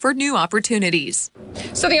fast-tracked for new opportunities.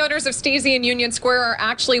 So the owners of Steezy and Union Square are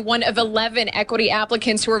actually one of 11 equity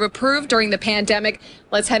applicants who were approved during the pandemic.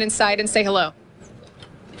 Let's head inside and say hello.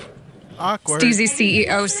 Awkward. Steezy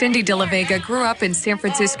CEO Cindy De La Vega grew up in San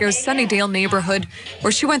Francisco's Sunnydale neighborhood,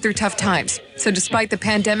 where she went through tough times. So despite the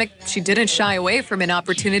pandemic, she didn't shy away from an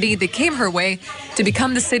opportunity that came her way to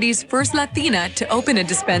become the city's first Latina to open a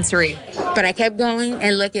dispensary. But I kept going,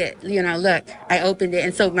 and look, I opened it.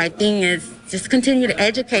 And so my thing is just continue to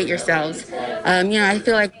educate yourselves. I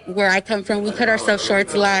feel like where I come from, we cut ourselves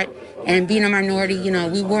short a lot. And being a minority,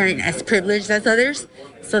 we weren't as privileged as others.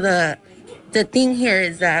 So the thing here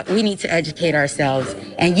is that we need to educate ourselves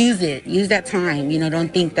and use that time.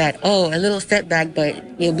 Don't think that, a little setback, but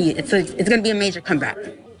it's going to be a major comeback.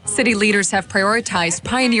 City leaders have prioritized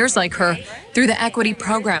pioneers like her through the equity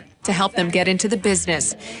program to help them get into the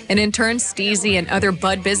business. And in turn, Steezy and other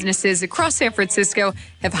bud businesses across San Francisco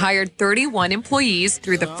have hired 31 employees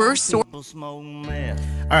through the first All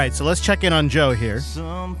right, so let's check in on Joe here.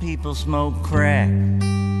 Some people smoke crack.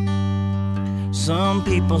 Some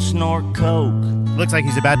people snort coke. Looks like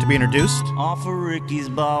he's about to be introduced. Off of Ricky's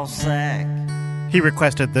ball sack. He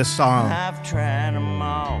requested this song. I've tried them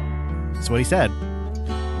all. That's what he said.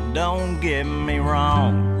 Don't get me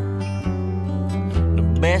wrong. The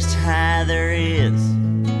best high there is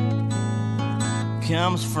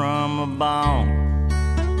comes from a bone.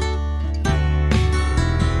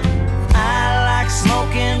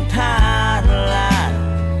 smoking pot a lot.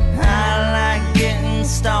 I like getting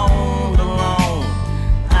stoned alone.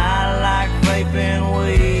 I like vaping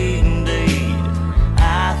weed indeed.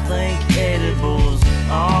 I think edibles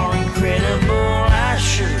are incredible. I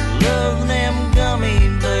sure love them gummy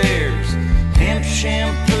bears. Hemp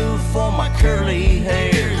shampoo for my curly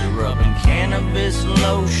hair. Rubbing cannabis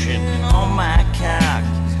lotion on my cock.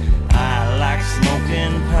 I like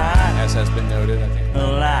smoking pot. As has been noted, I think a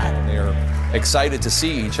lot. They're excited to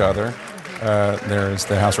see each other. There's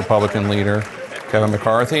the House Republican leader, Kevin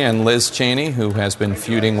McCarthy, and Liz Cheney, who has been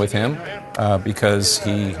feuding with him because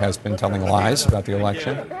he has been telling lies about the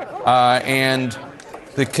election. And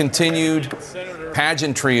the continued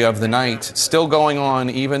pageantry of the night still going on,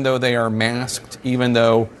 even though they are masked, even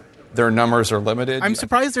though their numbers are limited. I'm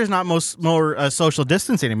surprised there's not more social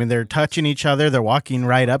distancing. I mean, they're touching each other. They're walking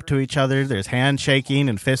right up to each other. There's handshaking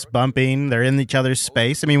and fist bumping. They're in each other's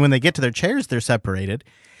space. I mean, when they get to their chairs, they're separated.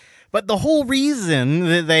 But the whole reason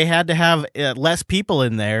that they had to have less people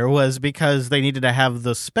in there was because they needed to have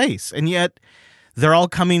the space. And yet they're all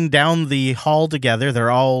coming down the hall together.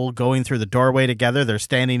 They're all going through the doorway together. They're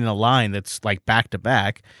standing in a line that's like back to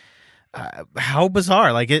back. How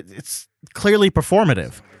bizarre. Like it's clearly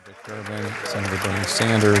performative. Durbin, Senator Bernie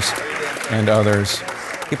Sanders, and others.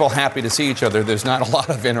 People happy to see each other. There's not a lot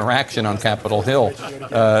of interaction on Capitol Hill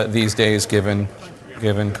these days, given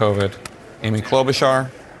COVID. Amy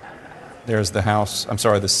Klobuchar. There's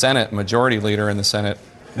the Senate Majority Leader and the Senate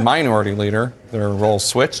Minority Leader. Their roles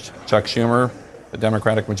switched. Chuck Schumer, the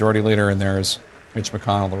Democratic Majority Leader, and there's Mitch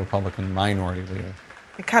McConnell, the Republican Minority Leader.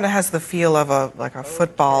 It kind of has the feel of a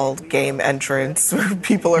football game entrance where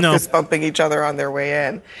people are fist bumping each other on their way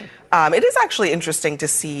in. It is actually interesting to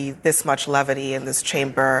see this much levity in this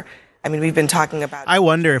chamber. I mean, we've been talking about. I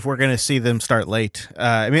wonder if we're going to see them start late.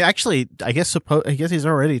 I mean, actually, I guess he's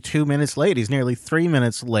already 2 minutes late. He's nearly 3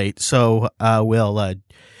 minutes late. So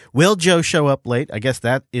will Joe show up late? I guess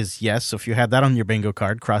that is yes. So if you had that on your bingo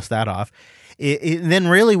card, cross that off. Then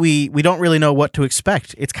really, we don't really know what to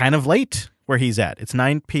expect. It's kind of late where he's at. It's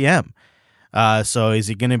 9 p.m. So is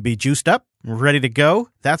he going to be juiced up, ready to go?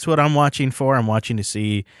 That's what I'm watching for. I'm watching to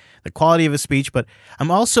see the quality of his speech, but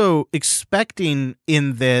I'm also expecting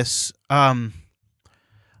in this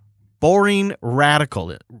boring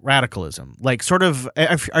radicalism. Like sort of,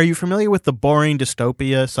 are you familiar with the Boring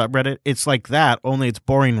Dystopia subreddit? It's like that, only it's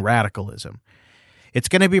boring radicalism. It's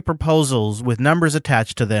going to be proposals with numbers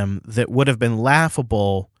attached to them that would have been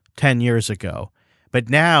laughable 10 years ago. But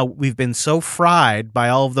now we've been so fried by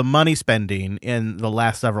all of the money spending in the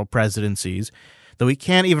last several presidencies that we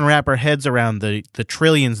can't even wrap our heads around the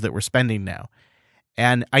trillions that we're spending now.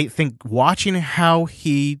 And I think watching how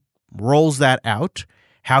he rolls that out,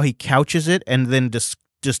 how he couches it, and then just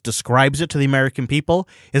describes it to the American people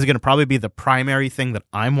is going to probably be the primary thing that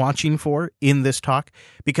I'm watching for in this talk.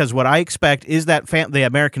 Because what I expect is that the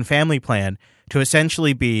American Family Plan to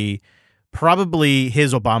essentially be probably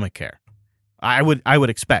his Obamacare. I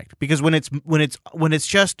would expect, because when it's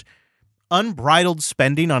just unbridled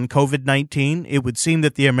spending on COVID-19, it would seem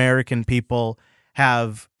that the American people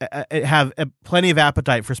have plenty of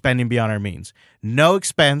appetite for spending beyond our means. No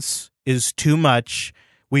expense is too much.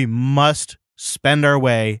 We must spend our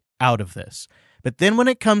way out of this. But then when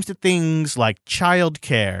it comes to things like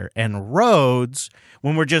childcare and roads,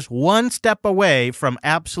 when we're just one step away from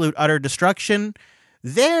absolute utter destruction,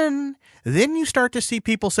 then you start to see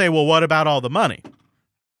people say, well, what about all the money?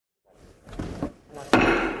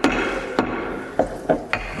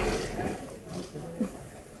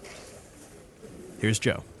 Here's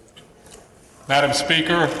Joe. Madam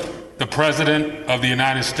Speaker, the President of the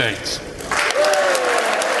United States.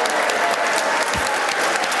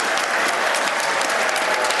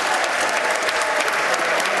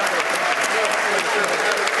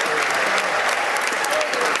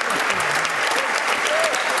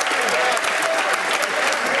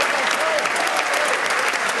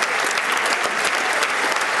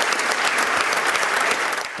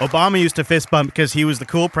 Obama used to fist bump because he was the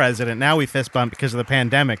cool president. Now we fist bump because of the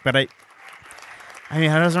pandemic. But I mean,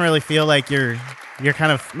 it doesn't really feel like you're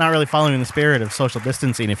kind of not really following the spirit of social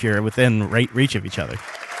distancing if you're within reach of each other.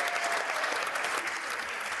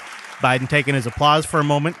 Biden taking his applause for a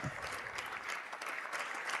moment.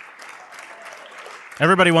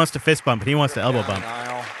 Everybody wants to fist bump, but he wants to elbow bump.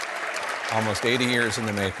 Almost 80 years in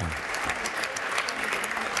the making.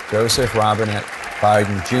 Joseph Robinette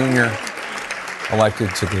Biden Jr.,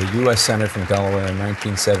 elected to the U.S. Senate from Delaware in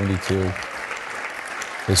 1972.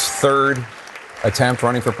 His third attempt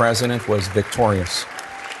running for president was victorious.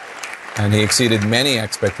 And he exceeded many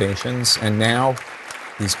expectations, and now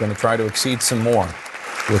he's going to try to exceed some more.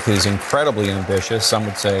 with his incredibly ambitious, some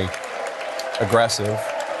would say aggressive,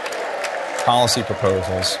 policy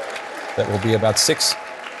proposals that will be about $6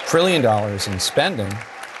 trillion in spending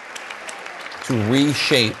to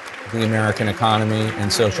reshape the American economy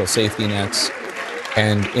and social safety nets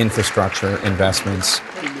and infrastructure investments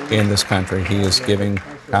in this country. He is giving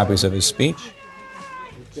copies of his speech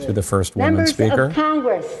to the first woman Members speaker of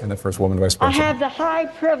Congress, and the first woman vice I president. have the high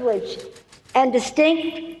privilege and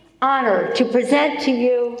distinct honor to present to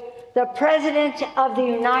you the President of the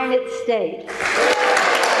United States.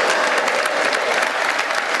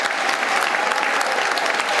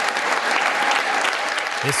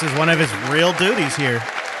 This is one of his real duties here.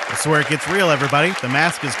 This is where it gets real, everybody. The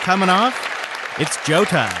mask is coming off. It's Joe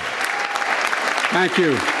time. Thank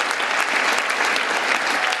you.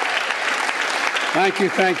 Thank you,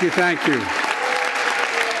 thank you, thank you.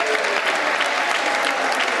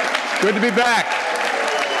 Good to be back.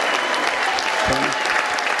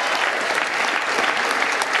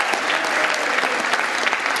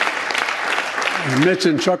 Mitch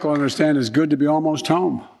and Chuck will understand it's good to be almost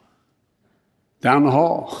home. Down the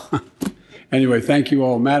hall. Anyway, thank you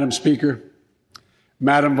all. Madam Speaker,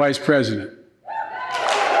 Madam Vice President.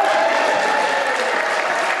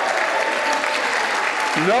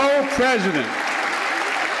 No president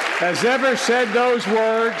has ever said those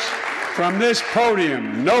words from this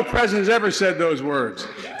podium. No president has ever said those words.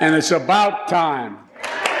 And it's about time.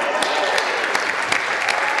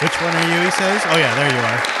 Which one are you, he says? Oh, yeah, there you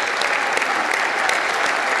are.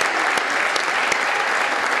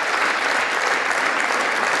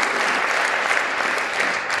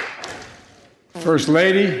 First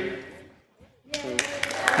Lady,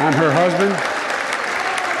 I'm her husband.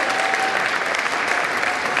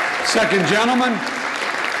 Second Gentleman,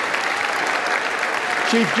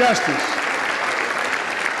 Chief Justice,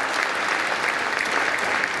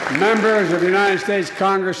 members of the United States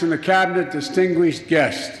Congress and the Cabinet, distinguished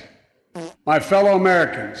guests, my fellow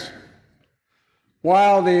Americans.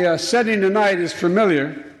 While the setting tonight is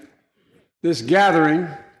familiar, this gathering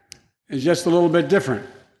is just a little bit different.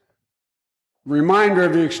 Reminder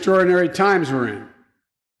of the extraordinary times we're in.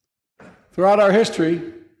 Throughout our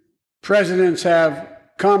history, presidents have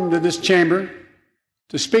come to this chamber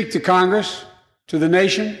to speak to Congress, to the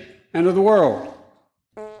nation, and to the world,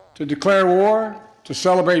 to declare war, to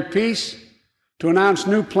celebrate peace, to announce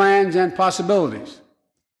new plans and possibilities.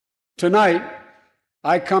 Tonight,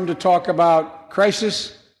 I come to talk about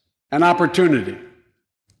crisis and opportunity,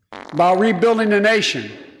 about rebuilding the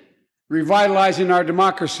nation, revitalizing our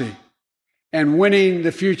democracy, and winning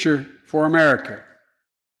the future for America.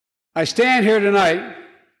 I stand here tonight,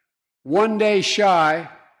 one day shy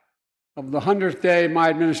of the 100th day of my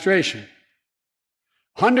administration.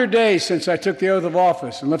 100 days since I took the oath of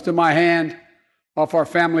office and lifted my hand off our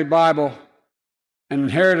family Bible and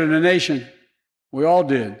inherited a nation, we all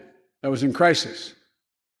did, that was in crisis.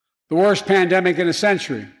 The worst pandemic in a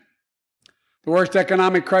century. The worst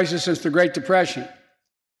economic crisis since the Great Depression.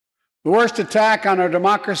 The worst attack on our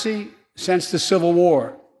democracy since the Civil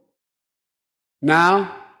War.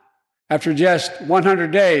 Now, after just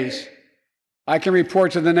 100 days, I can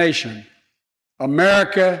report to the nation,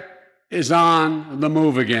 America is on the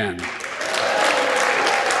move again.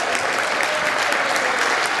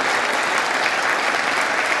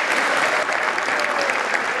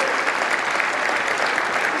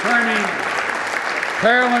 Turning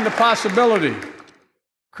peril into possibility,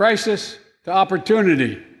 crisis to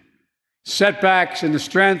opportunity, setbacks into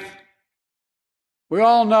strength. We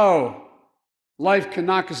all know life can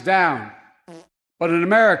knock us down, but in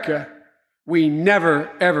America, we never,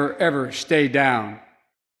 ever, ever stay down.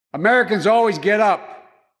 Americans always get up.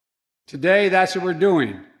 Today, that's what we're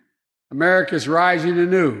doing. America's rising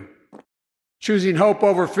anew, choosing hope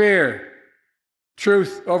over fear,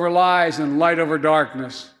 truth over lies, and light over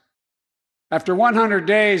darkness. After 100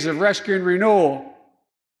 days of rescue and renewal,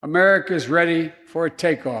 America is ready for a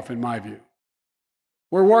takeoff, in my view.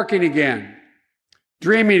 We're working again,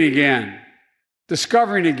 dreaming again,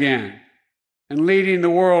 discovering again, and leading the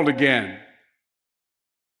world again.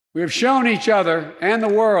 We have shown each other and the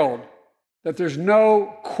world that there's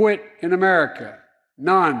no quit in America,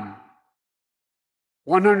 none.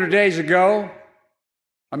 100 days ago,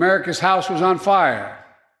 America's house was on fire.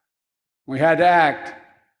 We had to act.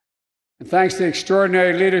 And thanks to the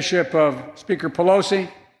extraordinary leadership of Speaker Pelosi,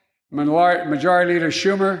 Majority Leader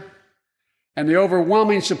Schumer, and the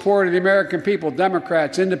overwhelming support of the American people,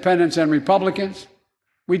 Democrats, Independents, and Republicans,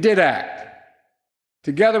 we did act.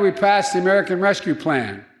 Together, we passed the American Rescue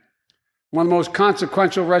Plan, one of the most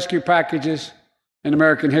consequential rescue packages in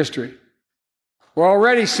American history. We're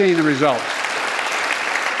already seeing the results.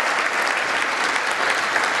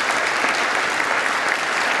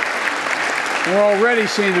 We're already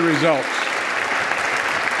seeing the results.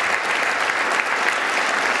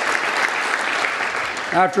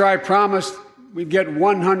 After I promised we'd get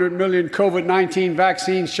 100 million COVID-19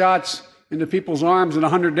 vaccine shots into people's arms in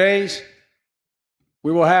 100 days,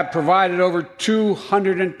 we will have provided over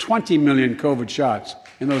 220 million COVID shots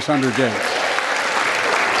in those 100 days.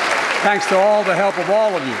 Thanks to all the help of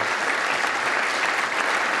all of you.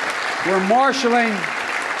 We're marshaling,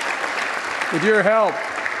 with your help,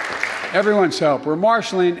 everyone's help, we're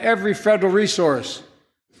marshaling every federal resource.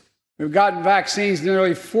 We've gotten vaccines to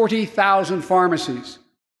nearly 40,000 pharmacies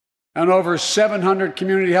and over 700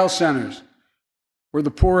 community health centers where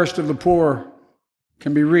the poorest of the poor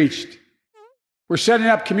can be reached. We're setting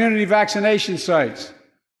up community vaccination sites,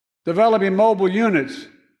 developing mobile units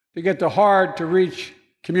to get to hard-to-reach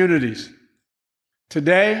communities.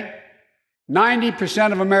 Today,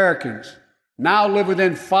 90% of Americans now live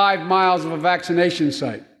within 5 miles of a vaccination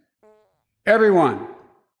site. Everyone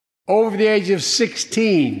over the age of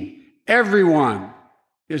 16, everyone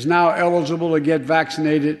is now eligible to get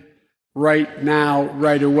vaccinated right now,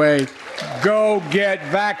 right away. Go get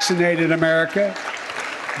vaccinated, America.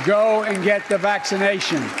 Go and get the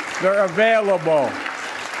vaccination. They're available.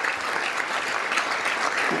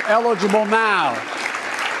 You're eligible now.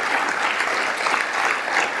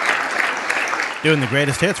 Doing the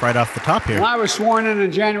greatest hits right off the top here. When I was sworn in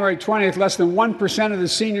on January 20th, less than 1% of the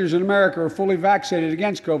seniors in America were fully vaccinated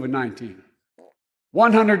against COVID-19.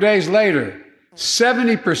 100 days later,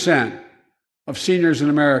 70% of seniors in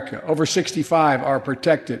America over 65 are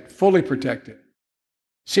protected, fully protected.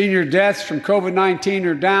 Senior deaths from COVID-19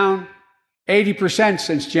 are down 80%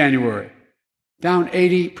 since January. Down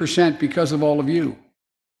 80% because of all of you.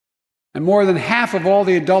 And more than half of all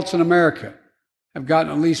the adults in America have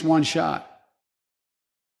gotten at least one shot.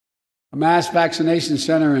 A mass vaccination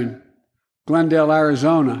center in Glendale,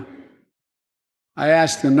 Arizona, I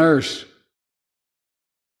asked the nurse,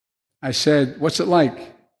 I said, "What's it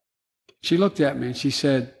like?" She looked at me and she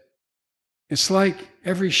said, "It's like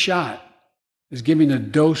every shot is giving a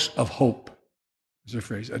dose of hope." Is her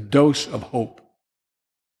phrase, a dose of hope.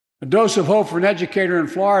 A dose of hope for an educator in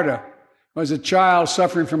Florida who has a child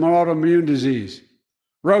suffering from an autoimmune disease.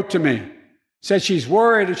 Wrote to me, said she's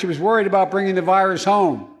worried, and she was worried about bringing the virus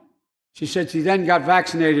home. She said she then got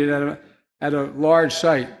vaccinated at a large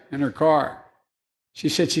site in her car. She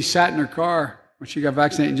said she sat in her car when she got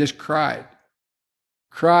vaccinated and just cried.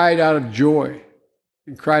 Cried out of joy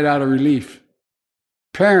and cried out of relief.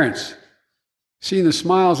 Parents, seeing the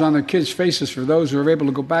smiles on their kids' faces for those who are able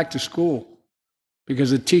to go back to school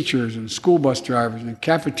because the teachers and school bus drivers and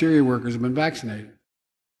cafeteria workers have been vaccinated.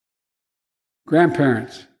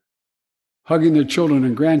 Grandparents, hugging their children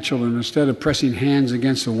and grandchildren instead of pressing hands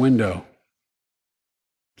against a window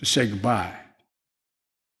to say goodbye.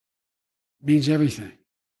 It means everything.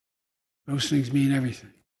 Those things mean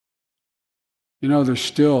everything. You know, there's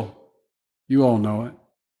still, you all know it,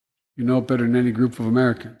 you know it better than any group of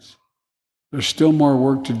Americans, there's still more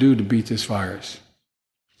work to do to beat this virus.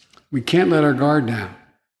 We can't let our guard down.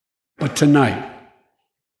 But tonight,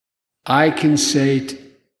 I can say,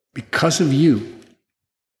 because of you,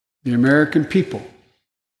 the American people,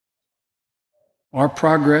 our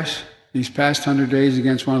progress these past 100 days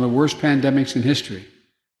against one of the worst pandemics in history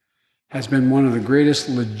has been one of the greatest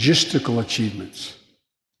logistical achievements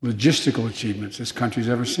this country's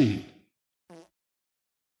ever seen.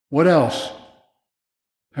 What else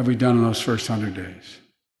have we done in those first 100 days?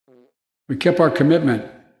 We kept our commitment,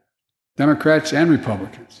 Democrats and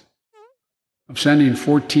Republicans, of sending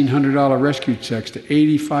 $1,400 rescue checks to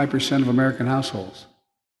 85% of American households.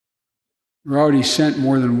 We've already sent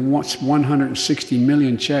more than 160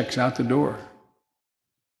 million checks out the door.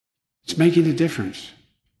 It's making a difference.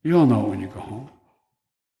 You all know it when you go home.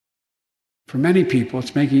 For many people,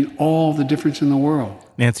 it's making all the difference in the world.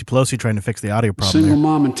 Nancy Pelosi trying to fix the audio A problem single there.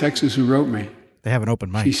 mom in Texas who wrote me. They have an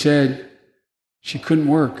open mic. She said she couldn't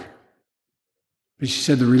work. But she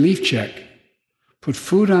said the relief check put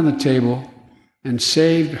food on the table and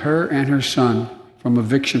saved her and her son from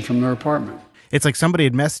eviction from their apartment. It's like somebody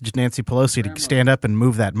had messaged Nancy Pelosi to stand up and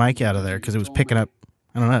move that mic out of there because it was picking up,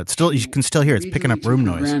 I don't know, it's still, you can still hear it's picking up room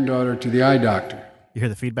noise. Granddaughter to the eye doctor. You hear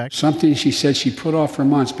the feedback? Something she said she put off for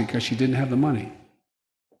months because she didn't have the money.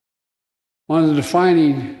 One of the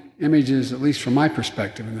defining images, at least from my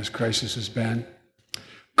perspective in this crisis, has been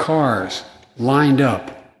cars lined up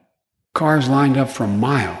for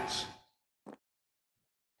miles.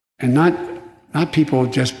 And not people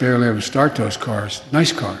just barely able to start those cars,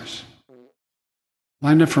 nice cars.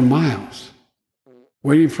 Lined up for miles,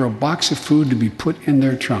 waiting for a box of food to be put in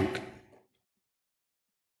their trunk.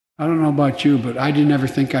 I don't know about you, but I didn't ever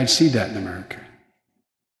think I'd see that in America.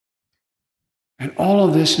 And all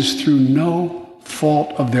of this is through no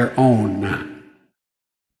fault of their own.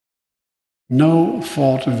 No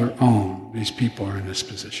fault of their own, these people are in this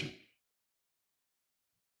position.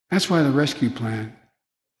 That's why the rescue plan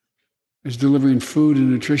is delivering food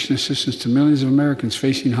and nutrition assistance to millions of Americans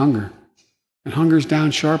facing hunger. And hunger is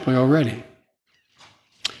down sharply already.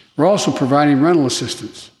 We're also providing rental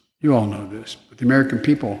assistance. You all know this, but the American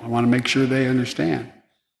people, I want to make sure they understand.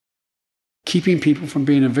 Keeping people from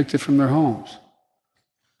being evicted from their homes.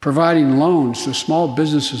 Providing loans to small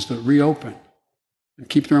businesses that reopen and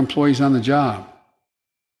keep their employees on the job.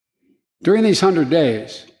 During these 100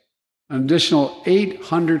 days, an additional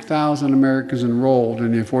 800,000 Americans enrolled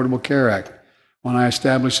in the Affordable Care Act when I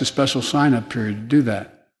established a special sign-up period to do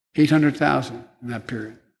that. 800,000 in that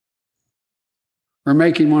period. We're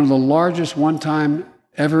making one of the largest one-time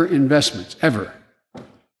ever investments, ever,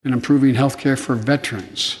 in improving health care for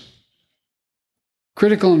veterans.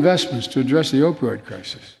 Critical investments to address the opioid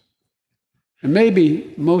crisis. And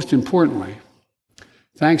maybe most importantly,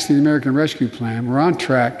 thanks to the American Rescue Plan, we're on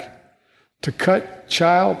track to cut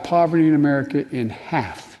child poverty in America in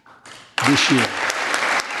half this year.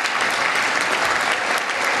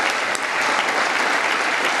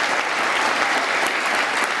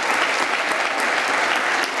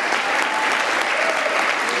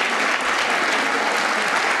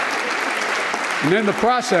 And in the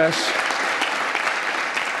process,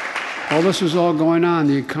 while this was all going on,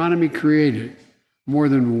 the economy created more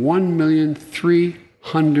than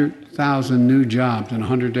 1,300,000 new jobs in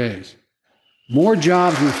 100 days. More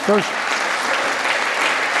jobs in the first...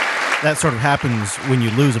 That sort of happens when you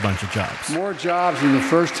lose a bunch of jobs. More jobs in the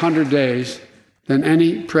first 100 days than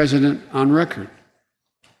any president on record.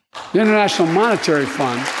 The International Monetary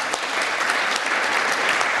Fund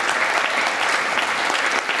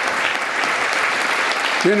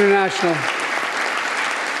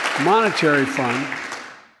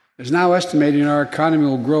is now estimating our economy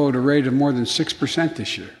will grow at a rate of more than 6%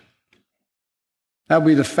 this year. That will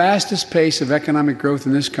be the fastest pace of economic growth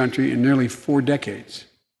in this country in nearly 4 decades.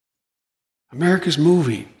 America's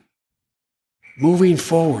moving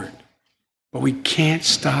forward, but we can't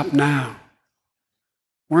stop now.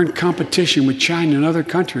 We're in competition with China and other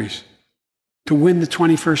countries to win the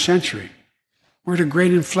 21st century. We're at a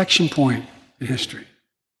great inflection point in history.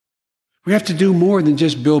 We have to do more than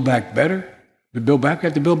just build back better. We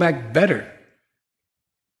have to build back better.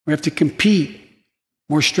 We have to compete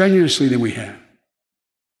more strenuously than we have.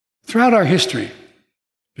 Throughout our history, if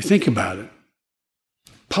you think about it,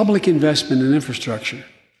 public investment in infrastructure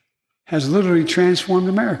has literally transformed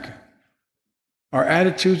America. Our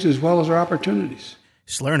attitudes as well as our opportunities.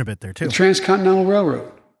 Just learn a bit there, too. The Transcontinental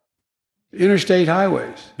Railroad, the interstate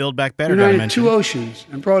highways. Build back better, united 2 oceans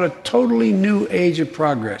and brought a totally new age of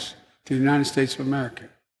progress to the United States of America.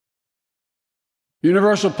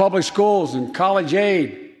 Universal public schools and college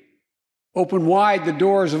aid opened wide the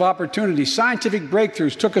doors of opportunity. Scientific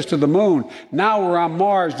breakthroughs took us to the moon. Now we're on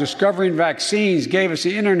Mars. Discovering vaccines gave us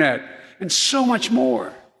the internet, and so much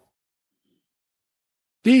more.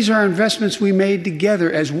 These are investments we made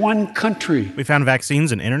together as one country. We found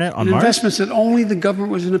vaccines and internet on Mars? Investments that only the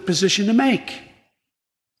government was in a position to make.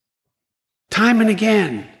 Time and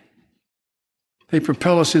again, they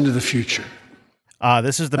propel us into the future.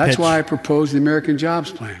 This is the pitch. That's why I proposed the American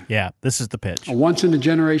Jobs Plan. Yeah, this is the pitch. A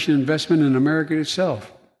once-in-a-generation investment in America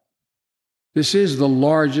itself. This is the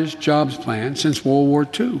largest jobs plan since World War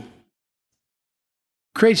II.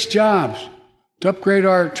 Creates jobs to upgrade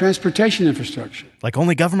our transportation infrastructure. Like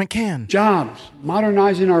only government can. Jobs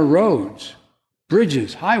modernizing our roads,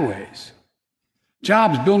 bridges, highways.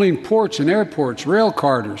 Jobs building ports and airports, rail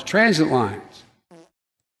corridors, transit lines.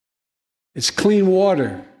 It's clean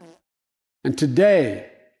water. And today,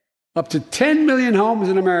 up to 10 million homes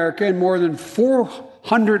in America and more than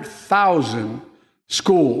 400,000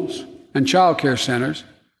 schools and child care centers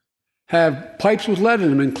have pipes with lead in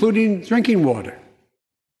them, including drinking water.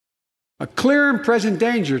 A clear and present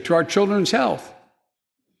danger to our children's health.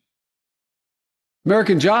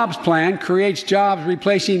 American Jobs Plan creates jobs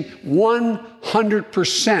replacing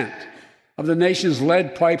 100% of the nation's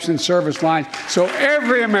lead pipes and service lines so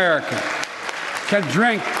every American can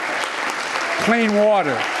drink clean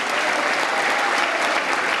water.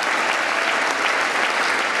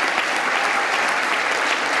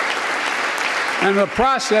 And in the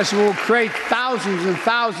process, it will create thousands and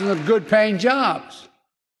thousands of good-paying jobs.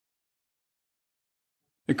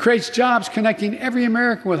 It creates jobs connecting every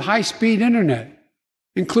American with high-speed internet,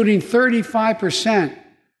 including 35%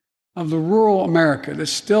 of the rural America that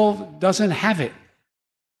still doesn't have it.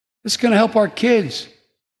 This is going to help our kids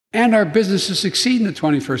and our businesses succeed in the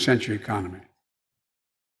 21st century economy.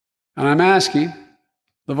 And I'm asking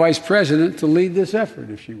the Vice President to lead this effort,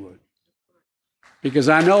 if she would, because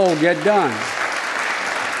I know it'll get done.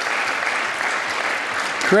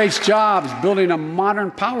 Creates jobs, building a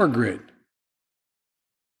modern power grid.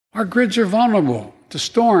 Our grids are vulnerable to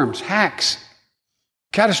storms, hacks,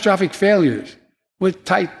 catastrophic failures with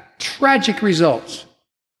tragic results,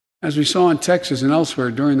 as we saw in Texas and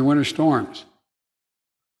elsewhere during the winter storms.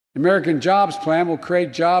 The American Jobs Plan will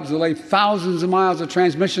create jobs that lay thousands of miles of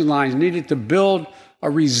transmission lines needed to build a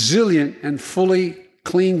resilient and fully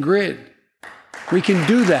clean grid. We can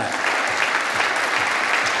do that.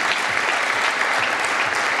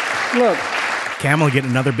 Look. Camel get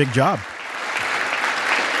another big job.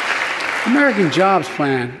 American Jobs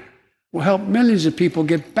Plan will help millions of people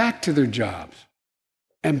get back to their jobs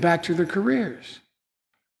and back to their careers.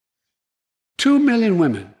 2 million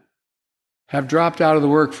women have dropped out of the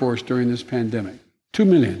workforce during this pandemic. 2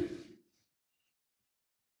 million.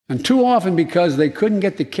 And too often because they couldn't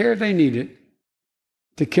get the care they needed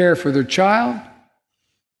to care for their child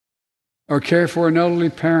or care for an elderly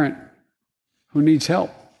parent who needs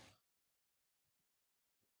help.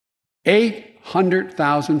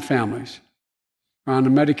 800,000 families are on the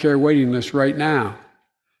Medicare waiting list right now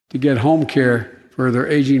to get home care for their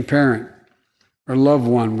aging parent or loved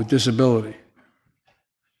one with disability.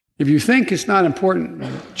 If you think it's not important,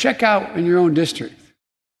 check out in your own district,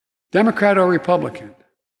 Democrat or Republican.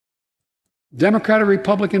 Democrat or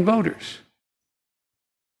Republican voters.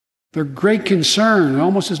 Their great concern,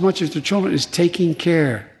 almost as much as their children, is taking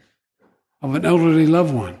care of an elderly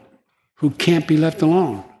loved one who can't be left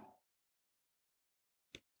alone.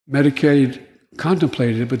 Medicaid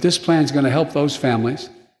contemplated it, but this plan is going to help those families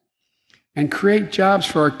and create jobs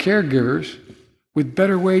for our caregivers with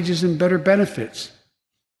better wages and better benefits,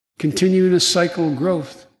 continuing a cycle of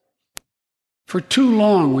growth. For too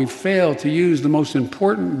long, we've failed to use the most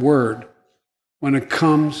important word when it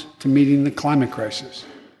comes to meeting the climate crisis.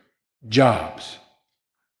 Jobs.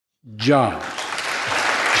 Jobs.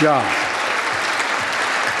 Jobs.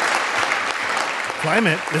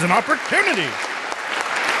 Climate is an opportunity.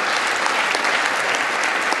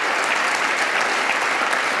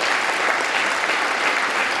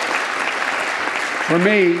 For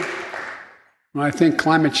me, when I think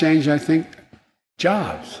climate change, I think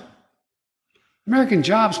jobs. American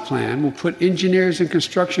Jobs Plan will put engineers and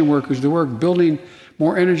construction workers to work building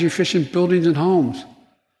more energy-efficient buildings and homes.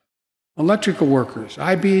 Electrical workers,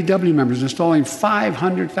 IBEW members installing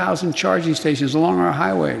 500,000 charging stations along our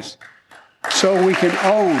highways so we can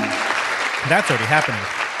own. That's already happening.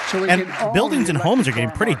 So and buildings and homes are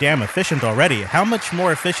getting pretty damn efficient already. How much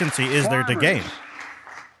more efficiency is there to gain?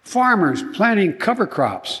 Farmers planting cover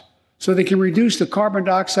crops so they can reduce the carbon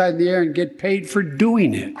dioxide in the air and get paid for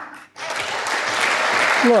doing it.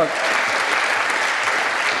 Look,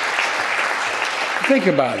 think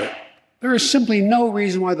about it. There is simply no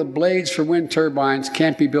reason why the blades for wind turbines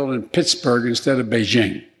can't be built in Pittsburgh instead of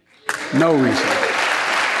Beijing. No reason.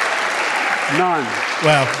 None.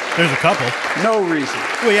 Well, there's a couple. No reason.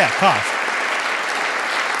 Well, yeah, cost.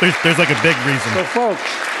 There's like a big reason. So, folks,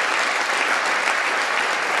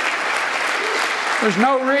 there's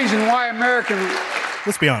no reason why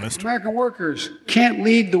let's be honest, American workers can't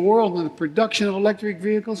lead the world in the production of electric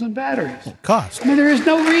vehicles and batteries. Cost. I mean, there is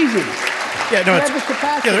no reason. Yeah, no,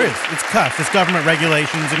 there is. It's cost. It's government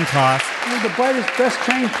regulations and cost. We're the brightest, best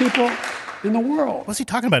trained people in the world. What's he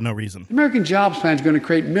talking about? No reason. The American Jobs Plan is going to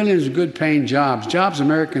create millions of good-paying jobs, jobs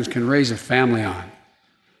Americans can raise a family on.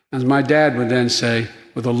 As my dad would then say,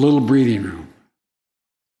 with a little breathing room.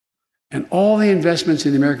 And all the investments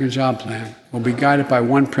in the American Job Plan will be guided by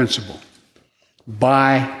one principle: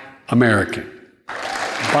 buy American.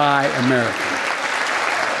 Buy American.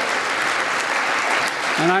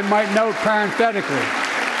 And I might note parenthetically,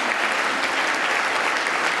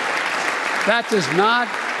 that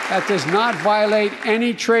does not violate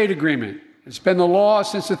any trade agreement. It's been the law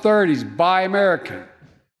since the 30s. Buy American.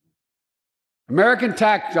 American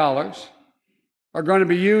tax dollars are going to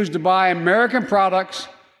be used to buy American products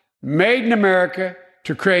made in America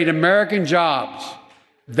to create American jobs.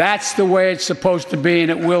 That's the way it's supposed to be,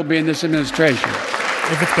 and it will be in this administration.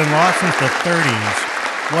 If it's been law since the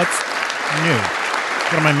 30s, what's new?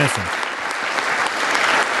 What am I missing?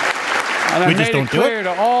 And I made it clear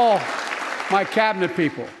to all my cabinet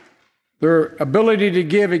people, their ability to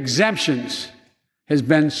give exemptions has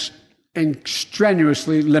been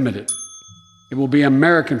strenuously limited. It will be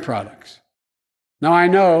American products. Now, I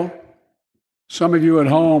know some of you at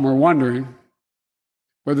home are wondering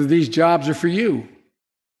whether these jobs are for you.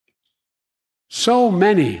 So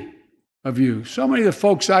many of you, so many of the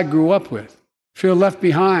folks I grew up with, feel left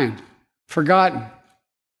behind, forgotten,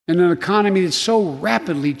 in an economy that's so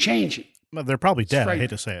rapidly changing. Well, they're probably dead. I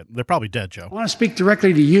hate to say it. They're probably dead, Joe. I want to speak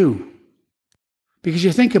directly to you because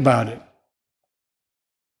you think about it.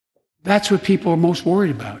 That's what people are most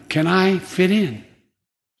worried about. Can I fit in?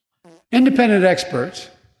 Independent experts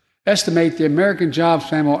estimate the American Jobs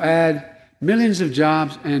Plan will add millions of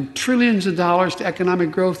jobs and trillions of dollars to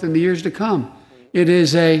economic growth in the years to come. It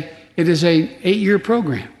is a 8-year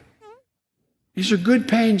program. These are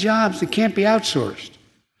good-paying jobs that can't be outsourced.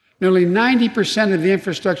 Nearly 90% of the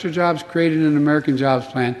infrastructure jobs created in the American Jobs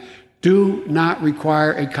Plan do not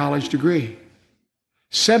require a college degree.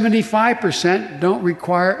 75% don't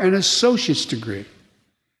require an associate's degree.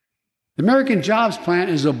 The American Jobs Plan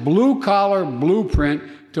is a blue-collar blueprint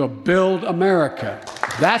to build America.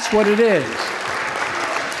 That's what it is.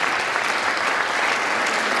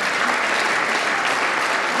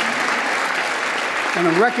 And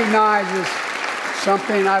it recognizes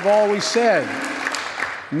something I've always said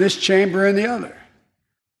in this chamber and the other.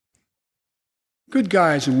 Good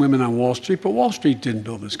guys and women on Wall Street, but Wall Street didn't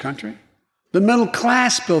build this country. The middle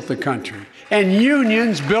class built the country, and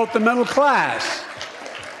unions built the middle class.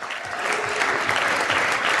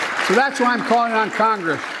 So that's why I'm calling on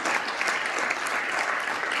Congress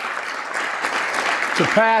to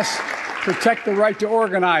pass Protect the Right to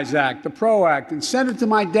Organize Act, the PRO Act, and send it to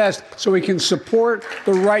my desk so we can support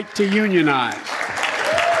the right to unionize.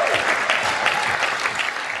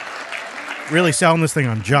 Really selling this thing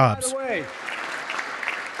on jobs. By the way,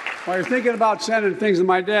 while you're thinking about sending things to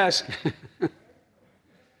my desk,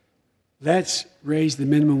 let's raise the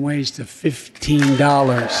minimum wage to $15.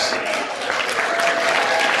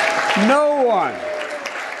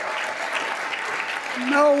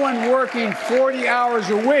 No one working 40 hours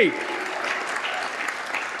a week,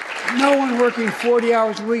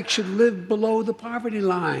 should live below the poverty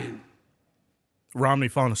line. Romney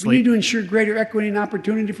falling We asleep. need to ensure greater equity and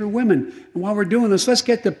opportunity for women. And while we're doing this, let's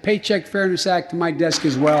get the Paycheck Fairness Act to my desk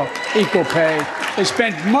as well. Equal pay. They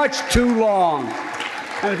spent much too long.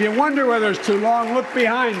 And if you wonder whether it's too long, look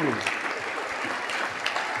behind me.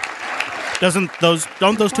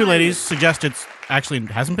 Don't those two ladies suggest it's actually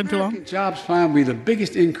hasn't been too long? The Jobs Plan will be the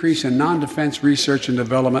biggest increase in non-defense research and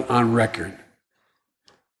development on record.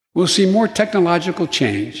 We'll see more technological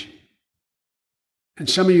change. And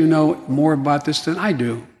some of you know more about this than I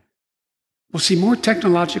do. We'll see more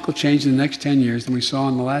technological change in the next 10 years than we saw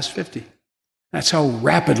in the last 50. That's how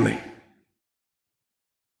rapidly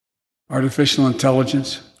artificial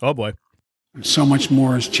intelligence, oh boy, and so much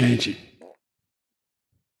more is changing.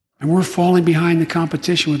 And we're falling behind the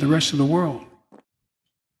competition with the rest of the world.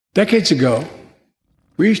 Decades ago,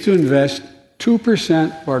 we used to invest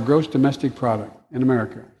 2% of our gross domestic product in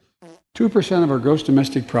America, 2% of our gross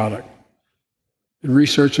domestic product in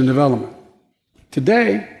research and development.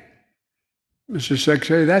 Today, Mr.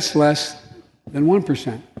 Secretary, that's less than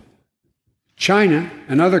 1%. China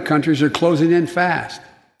and other countries are closing in fast.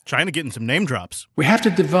 China getting some name drops. We have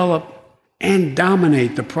to develop and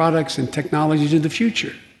dominate the products and technologies of the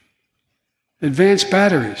future. Advanced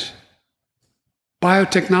batteries,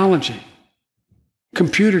 biotechnology,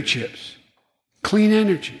 computer chips, clean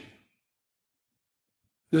energy.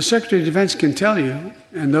 The Secretary of Defense can tell you,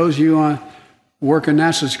 and those of you who work on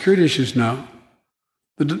national security issues know,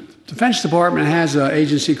 the Defense Department has an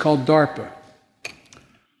agency called DARPA,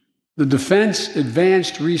 the Defense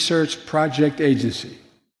Advanced Research Project Agency.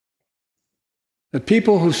 The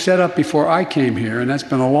people who set up before I came here, and that's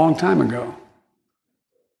been a long time ago,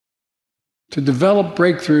 to develop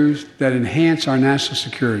breakthroughs that enhance our national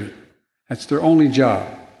security. That's their only job.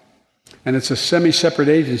 And it's a semi-separate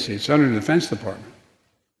agency. It's under the Defense Department.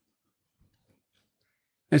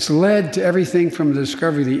 It's led to everything from the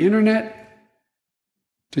discovery of the internet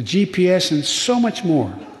to GPS and so much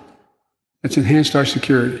more that's enhanced our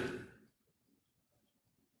security.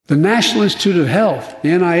 The National Institute of Health, the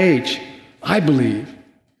NIH, I believe,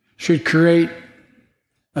 should create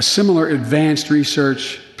a similar advanced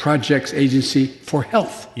research projects agency for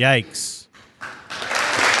health. Yikes.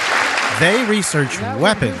 They research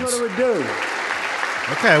weapons. Here's what it would do.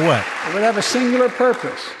 Okay, what? It would have a singular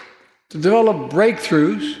purpose: to develop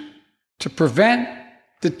breakthroughs to prevent,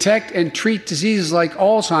 detect, and treat diseases like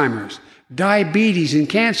Alzheimer's, diabetes, and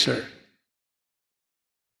cancer.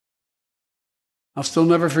 I'll still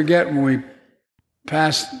never forget when we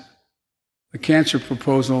passed the cancer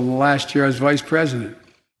proposal in the last year I was vice president.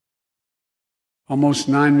 Almost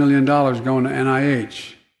 $9 million going to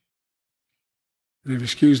NIH. They've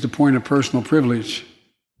excused the point of personal privilege.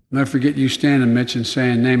 I'll never forget you standing, Mitch, and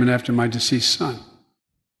saying, name it after my deceased son.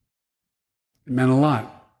 It meant a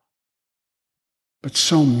lot. But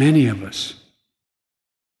so many of us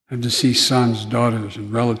have deceased sons, daughters,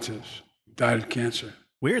 and relatives who died of cancer.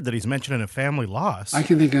 Weird that he's mentioning a family loss. I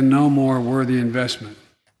can think of no more worthy investment.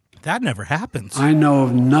 That never happens. I know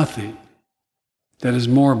of nothing that is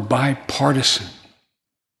more bipartisan.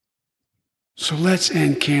 So let's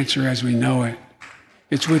end cancer as we know it.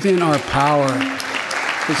 It's within our power.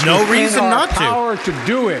 It's no within reason our not to. Power to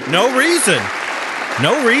do it. No reason.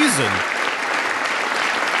 No reason.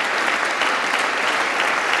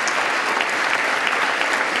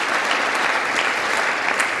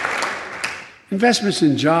 Investments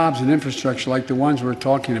in jobs and infrastructure like the ones we're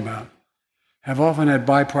talking about have often had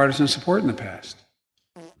bipartisan support in the past.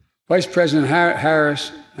 Vice President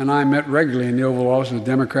Harris and I met regularly in the Oval Office with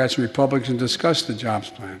Democrats and Republicans and discussed the jobs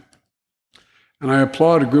plan. And I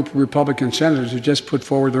applaud a group of Republican senators who just put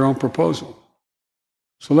forward their own proposal.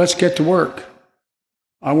 So let's get to work.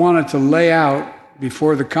 I wanted to lay out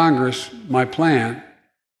before the Congress my plan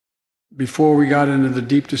before we got into the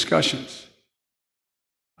deep discussions.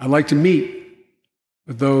 I'd like to meet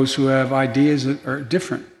with those who have ideas that are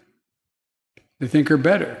different, they think are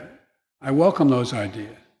better. I welcome those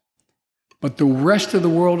ideas. But the rest of the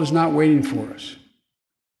world is not waiting for us.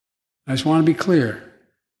 I just want to be clear.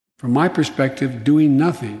 From my perspective, doing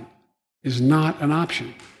nothing is not an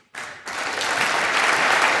option.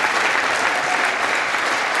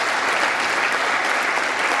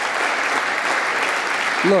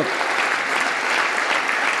 Look,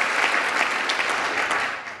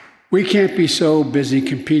 we can't be so busy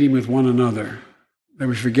competing with one another that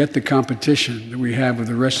we forget the competition that we have with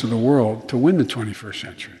the rest of the world to win the 21st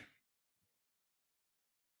century.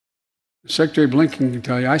 Secretary Blinken can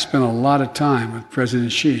tell you, I spent a lot of time with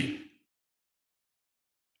President Xi.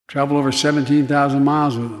 Traveled over 17,000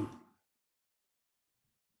 miles with him.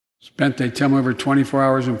 Spent, they tell me, over 24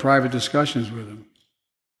 hours in private discussions with him.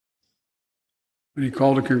 When he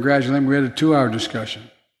called to congratulate him, we had a 2-hour discussion.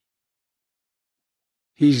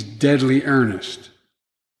 He's deadly earnest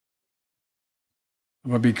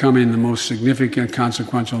about becoming the most significant,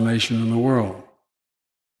 consequential nation in the world.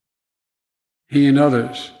 He and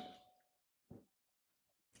others,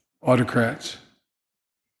 autocrats,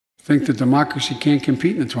 think that democracy can't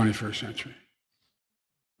compete in the 21st century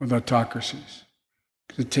with autocracies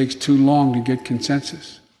because it takes too long to get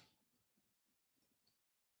consensus.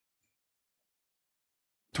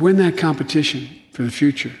 To win that competition for the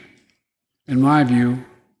future, in my view,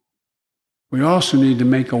 we also need to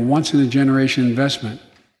make a once-in-a-generation investment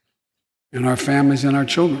in our families and our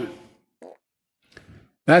children.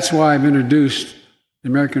 That's why I've introduced the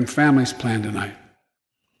American Families Plan tonight,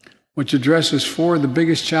 which addresses 4 of the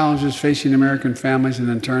biggest challenges facing American families and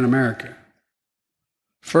in turn America.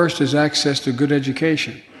 First is access to good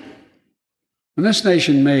education. When this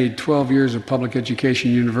nation made 12 years of public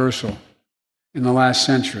education universal in the last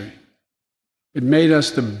century, it made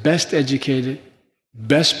us the best educated,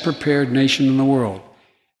 best prepared nation in the world.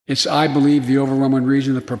 It's, I believe, the overwhelming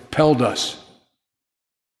reason that propelled us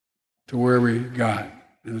to where we got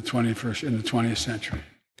in the 20th century.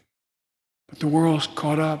 But the world's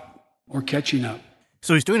caught up or catching up.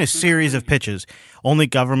 So he's doing a series of pitches. Only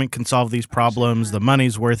government can solve these problems. The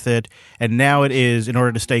money's worth it. And now it is, in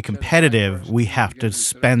order to stay competitive, we have to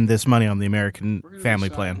spend this money on the American Family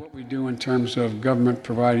Plan. What we do in terms of government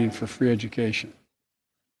providing for free education.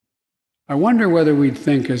 I wonder whether we'd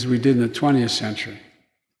think, as we did in the 20th century,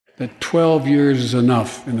 that 12 years is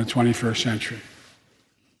enough in the 21st century.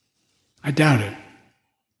 I doubt it.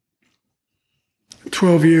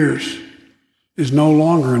 12 years is no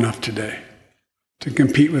longer enough today to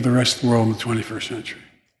compete with the rest of the world in the 21st century.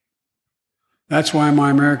 That's why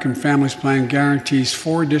my American Families Plan guarantees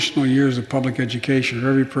 4 additional years of public education for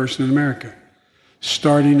every person in America,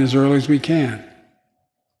 starting as early as we can.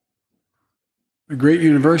 The great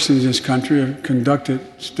universities in this country have conducted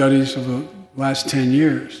studies of the last 10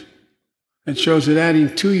 years. It shows that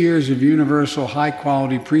adding 2 years of universal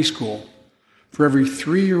high-quality preschool for every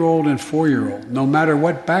 3-year-old and 4-year-old, no matter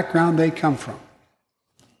what background they come from,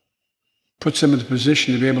 puts them in the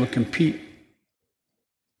position to be able to compete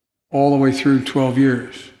all the way through 12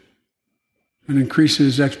 years and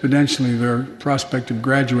increases exponentially their prospect of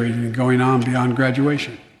graduating and going on beyond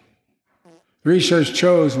graduation. Research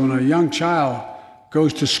shows when a young child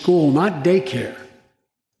goes to school, not daycare,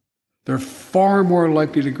 they're far more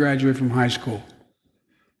likely to graduate from high school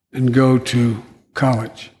and go to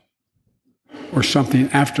college or something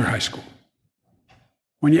after high school.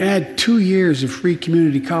 When you add 2 years of free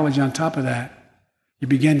community college on top of that, you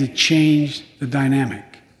begin to change the dynamic.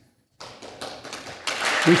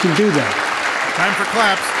 We can do that. Time for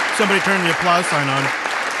claps. Somebody turn the applause sign on.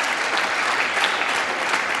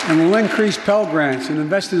 And we'll increase Pell Grants and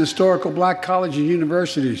invest in historical black colleges and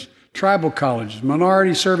universities, tribal colleges,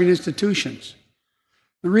 minority-serving institutions.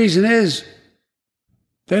 The reason is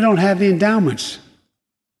they don't have the endowments.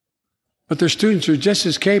 But their students are just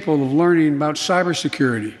as capable of learning about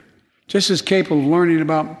cybersecurity, just as capable of learning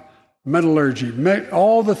about metallurgy,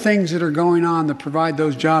 all the things that are going on that provide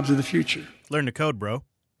those jobs of the future. Learn to code, bro.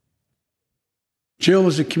 Jill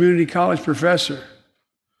is a community college professor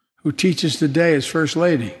who teaches today as First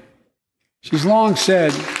Lady. She's long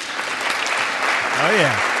said, oh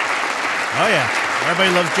yeah,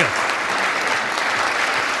 everybody loves Jill.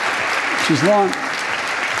 She's long.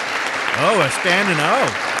 Oh, a standing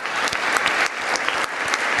O.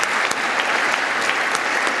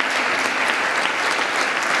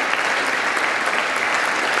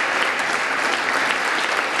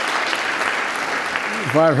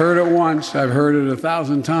 If I've heard it once, I've heard it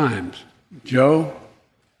 1,000 times. Joe,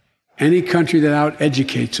 any country that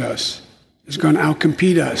out-educates us is going to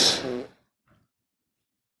out-compete us.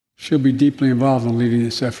 She'll be deeply involved in leading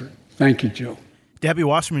this effort. Thank you, Jill. Debbie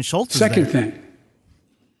Wasserman Schultz is Second there. thing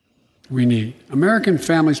we need. American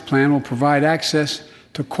Families Plan will provide access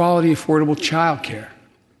to quality, affordable child care.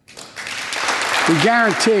 We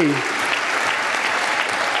guarantee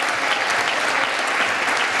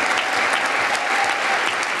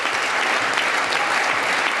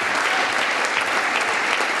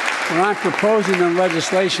what I'm proposing in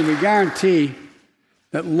legislation, we guarantee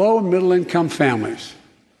that low and middle income families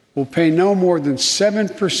will pay no more than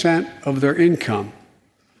 7% of their income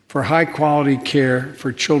for high-quality care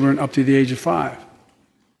for children up to the age of 5.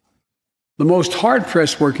 The most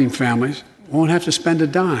hard-pressed working families won't have to spend a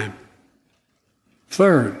dime.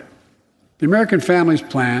 Third, the American Families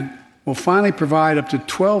Plan will finally provide up to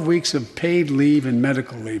 12 weeks of paid leave and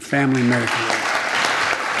medical leave, family medical leave.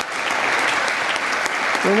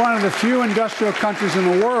 We're one of the few industrial countries in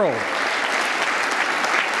the world.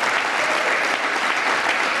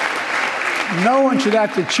 No one should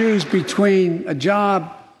have to choose between a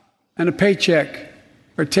job and a paycheck,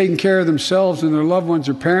 or taking care of themselves and their loved ones,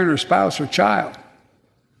 or parent, or spouse, or child.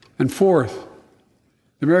 And fourth,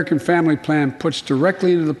 the American Family Plan puts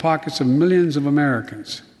directly into the pockets of millions of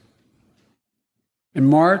Americans. In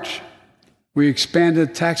March, we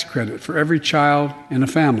expanded tax credit for every child in a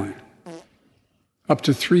family, up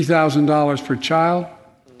to $3,000 per child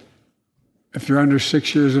if you're under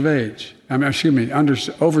 6 years of age. Over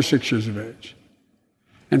 6 years of age.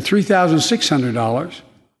 And $3,600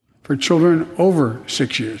 for children over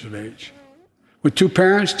 6 years of age. With 2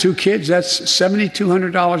 parents, 2 kids, that's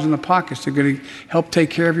 $7,200 in the pockets that are going to help take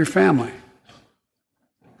care of your family.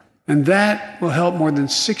 And that will help more than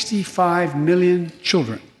 65 million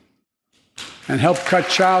children and help cut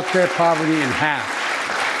child care poverty in half.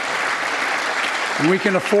 And we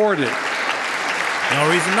can afford it. No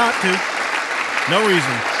reason not to. No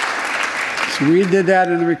reason. So we did that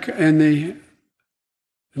in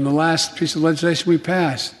the last piece of legislation we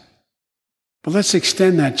passed. But let's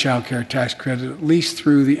extend that child care tax credit at least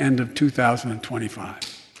through the end of 2025.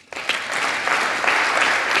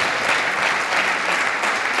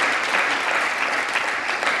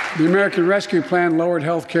 The American Rescue Plan lowered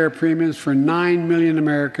health care premiums for 9 million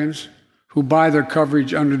Americans who buy their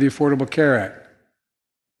coverage under the Affordable Care Act.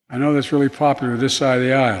 I know that's really popular this side of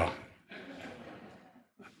the aisle.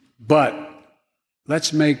 But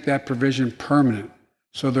let's make that provision permanent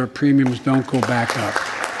so their premiums don't go back up.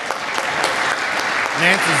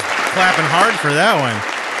 Nancy's clapping hard for that one.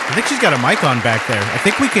 I think she's got a mic on back there. I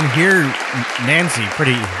think we can hear Nancy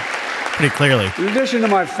pretty clearly. In addition to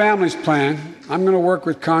my family's plan, I'm going to work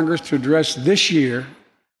with Congress to address this year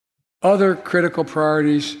other critical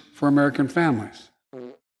priorities for American families.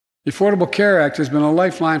 The Affordable Care Act has been a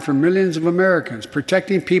lifeline for millions of Americans,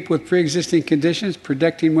 protecting people with pre-existing conditions,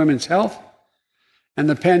 protecting women's health, and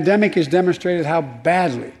the pandemic has demonstrated how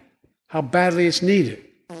badly it's needed.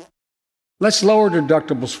 Let's lower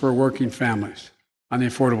deductibles for working families on the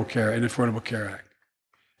Affordable Care Act.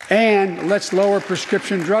 And let's lower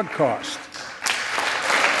prescription drug costs.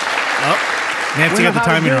 Oh, Nancy got the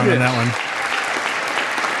timing wrong on that one.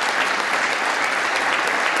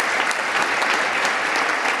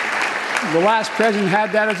 The last president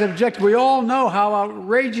had that as an objective. We all know how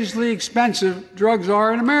outrageously expensive drugs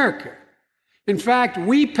are in America. In fact,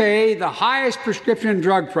 we pay the highest prescription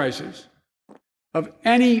drug prices of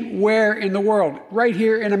anywhere in the world, right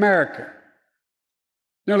here in America.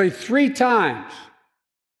 Nearly 3 times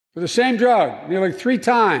for the same drug, nearly 3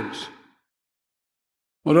 times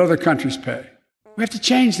what other countries pay. We have to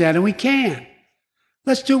change that, and we can.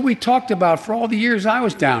 Let's do what we talked about for all the years I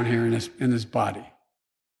was down here in this body,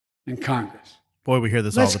 in Congress. Boy, we hear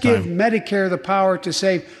this all Let's the time. give Medicare the power to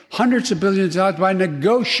save hundreds of billions of dollars by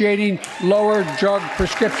negotiating lower drug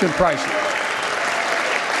prescription prices.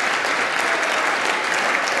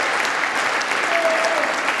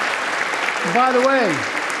 By the way,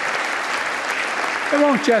 it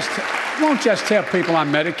won't just help people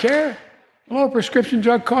on Medicare. Lower prescription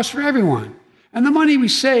drug costs for everyone. And the money we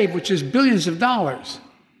save, which is billions of dollars,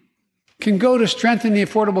 can go to strengthen the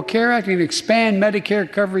Affordable Care Act and expand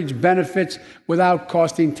Medicare coverage benefits without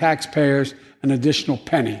costing taxpayers an additional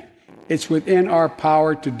penny. It's within our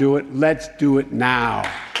power to do it. Let's do it now.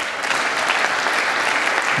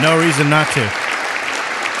 No reason not to.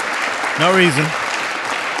 No reason.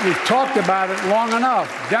 We've talked about it long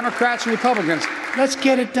enough. Democrats and Republicans, let's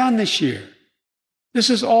get it done this year.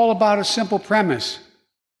 This is all about a simple premise.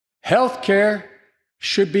 Health care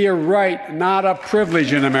should be a right, not a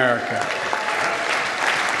privilege in America.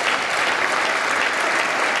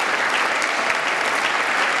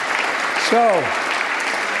 So,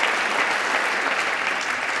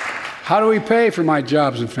 how do we pay for my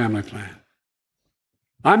jobs and family plan?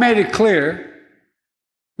 I made it clear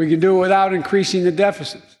we can do it without increasing the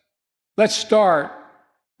deficits. Let's start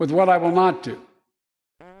with what I will not do.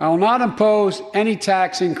 I will not impose any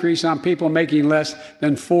tax increase on people making less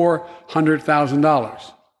than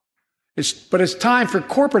 $400,000. But it's time for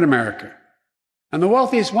corporate America and the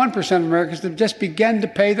wealthiest 1% of Americans to just begin to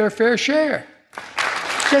pay their fair share.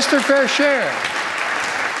 Just their fair share.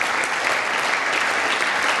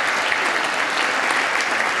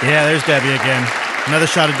 Yeah, there's Debbie again. Another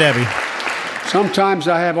shot of Debbie. Sometimes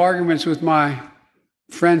I have arguments with my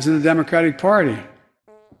friends in the Democratic Party.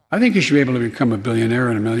 I think you should be able to become a billionaire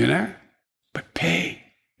and a millionaire, but pay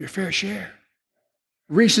your fair share.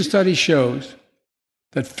 A recent study shows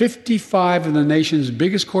that 55 of the nation's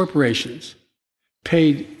biggest corporations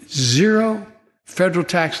paid zero federal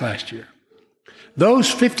tax last year.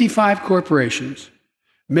 Those 55 corporations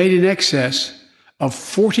made in excess of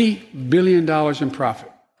 $40 billion in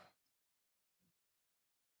profit.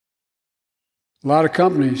 A lot of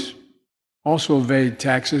companies also evade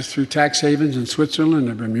taxes through tax havens in Switzerland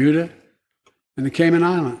and Bermuda and the Cayman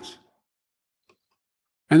Islands.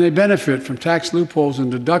 And they benefit from tax loopholes and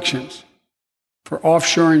deductions for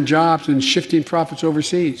offshoring jobs and shifting profits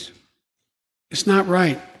overseas. It's not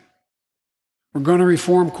right. We're going to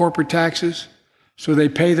reform corporate taxes so they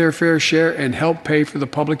pay their fair share and help pay for the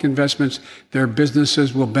public investments their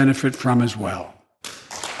businesses will benefit from as well.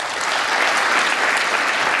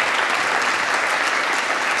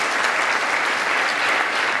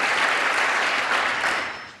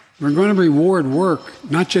 We're going to reward work,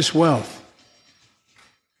 not just wealth.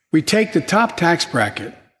 We take the top tax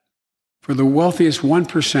bracket for the wealthiest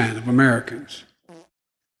 1% of Americans,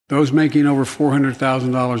 those making over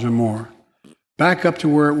 $400,000 or more, back up to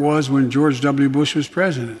where it was when George W. Bush was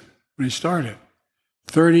president, when he started,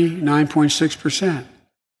 39.6%.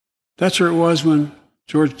 That's where it was when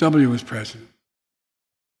George W. was president.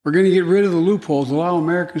 We're going to get rid of the loopholes, allow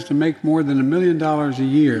Americans to make more than $1 million a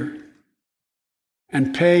year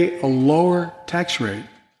and pay a lower tax rate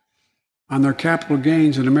on their capital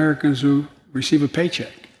gains than Americans who receive a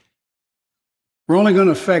paycheck. We're only going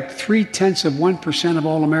to affect 0.3% of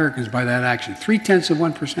all Americans by that action,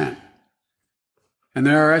 0.3%. And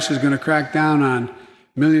the IRS is going to crack down on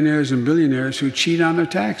millionaires and billionaires who cheat on their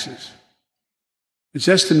taxes. It's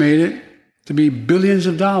estimated to be billions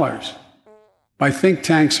of dollars by think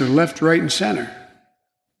tanks that are left, right, and center.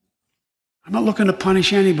 I'm not looking to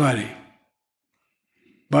punish anybody.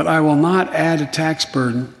 But I will not add a tax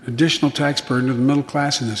burden, additional tax burden to the middle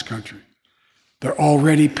class in this country. They're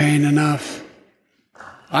already paying enough.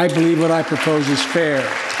 I believe what I propose is fair,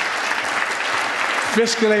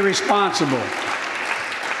 fiscally responsible,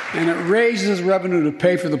 and it raises revenue to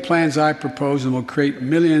pay for the plans I propose and will create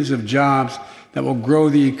millions of jobs that will grow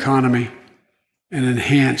the economy and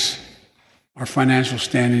enhance our financial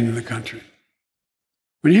standing in the country.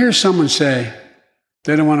 When you hear someone say,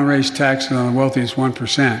 they don't want to raise taxes on the wealthiest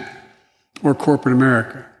 1% or corporate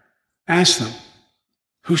America, ask them,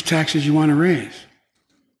 whose taxes you want to raise?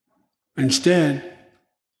 Instead,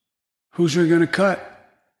 who's they going to cut?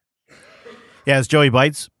 Yeah, as Joey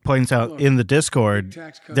Bites points out in the Discord,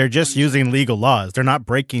 they're just using legal laws. They're not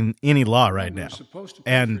breaking any law right now.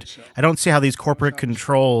 And I don't see how these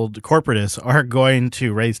corporate-controlled corporatists are going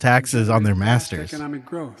to raise taxes on their masters. Economic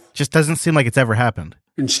growth. Just doesn't seem like it's ever happened.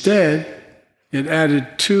 Instead, it added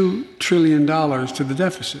 $2 trillion to the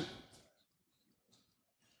deficit.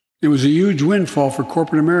 It was a huge windfall for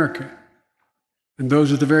corporate America and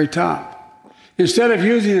those at the very top. Instead of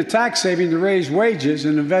using the tax saving to raise wages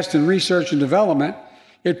and invest in research and development,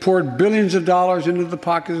 it poured billions of dollars into the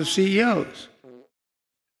pockets of CEOs.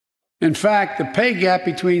 In fact, the pay gap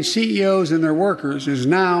between CEOs and their workers is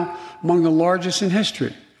now among the largest in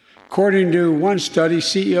history. According to one study,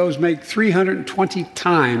 CEOs make 320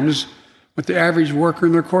 times what the average worker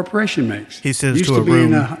in their corporation makes. He says Used to a be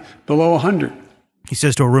room below 100. He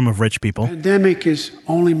says to a room of rich people. The pandemic has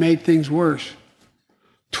only made things worse.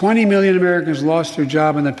 20 million Americans lost their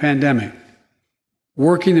job in the pandemic,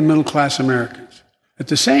 working and middle-class Americans. At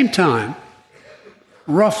the same time,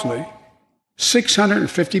 roughly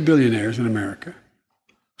 650 billionaires in America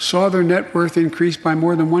saw their net worth increase by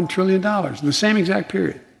more than $1 trillion in the same exact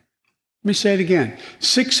period. Let me say it again.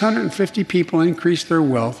 650 people increased their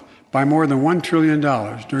wealth by more than $1 trillion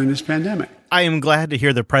during this pandemic. I am glad to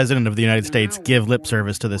hear the President of the United States give lip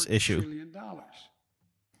service to this issue.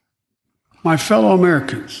 My fellow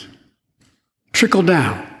Americans, trickle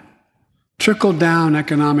down. Trickle down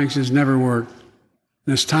economics has never worked.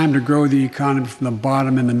 And it's time to grow the economy from the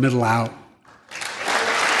bottom and the middle out.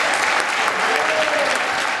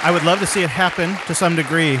 I would love to see it happen to some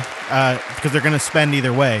degree because they're going to spend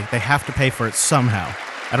either way. They have to pay for it somehow.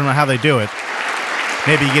 I don't know how they do it.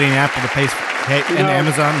 Maybe getting Apple to pay and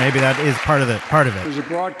Amazon, maybe that is part of it. There's a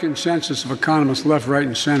broad consensus of economists left, right,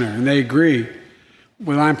 and center, and they agree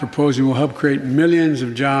what I'm proposing will help create millions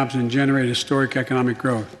of jobs and generate historic economic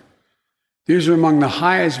growth. These are among the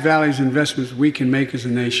highest values investments we can make as a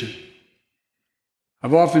nation.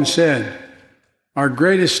 I've often said our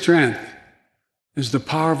greatest strength is the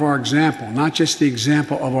power of our example, not just the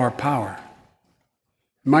example of our power.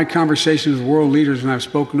 In my conversations with world leaders, and I've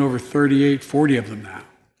spoken to over 38, 40 of them now,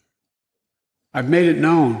 I've made it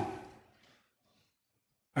known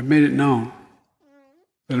that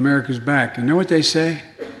America's back. And you know what they say?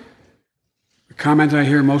 The comment I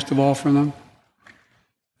hear most of all from them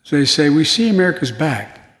is they say, we see America's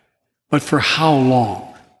back, but for how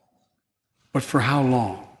long? But for how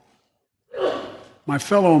long? My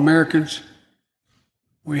fellow Americans,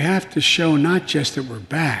 we have to show not just that we're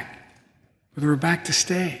back, but we're back to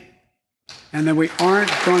stay, and that we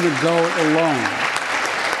aren't going to go it alone.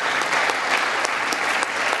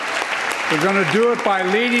 We're going to do it by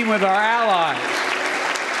leading with our allies.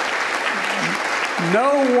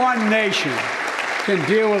 No one nation can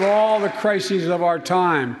deal with all the crises of our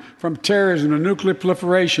time, from terrorism to nuclear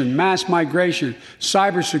proliferation, mass migration,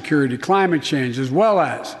 cybersecurity, climate change, as well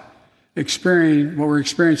as experiencing what we're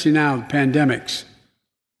experiencing now, pandemics.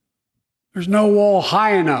 There's no wall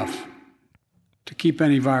high enough to keep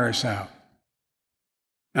any virus out.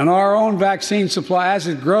 And our own vaccine supply, as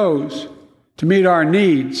it grows to meet our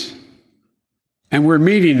needs, and we're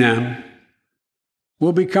meeting them,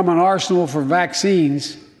 will become an arsenal for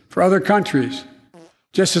vaccines for other countries,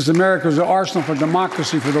 just as America is an arsenal for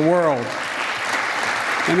democracy for the world,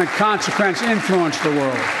 and in consequence influence the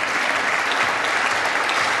world.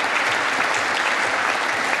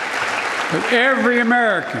 But every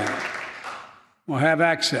American will have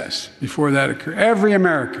access before that occurs. Every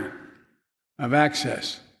American will have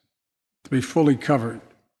access to be fully covered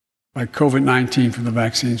by COVID-19 from the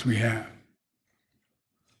vaccines we have.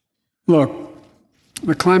 Look,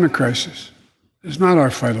 the climate crisis is not our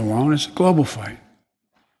fight alone, it's a global fight.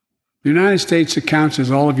 The United States accounts, as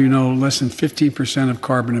all of you know, less than 15% of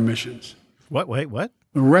carbon emissions. What? Wait, what?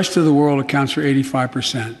 The rest of the world accounts for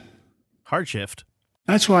 85%. Hard shift.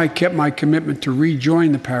 That's why I kept my commitment to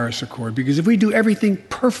rejoin the Paris Accord, because if we do everything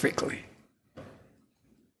perfectly,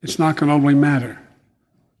 it's not going to only matter.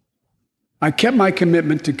 I kept my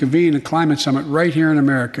commitment to convene a climate summit right here in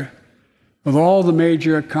America with all the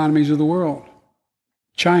major economies of the world: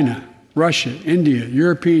 China, Russia, India,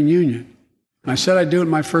 European Union. And I said I'd do it in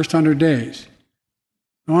my first 100 days.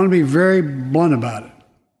 I want to be very blunt about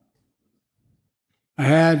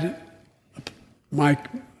it. My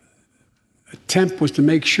attempt was to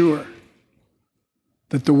make sure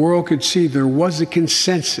that the world could see there was a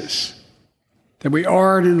consensus, that we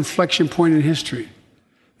are at an inflection point in history.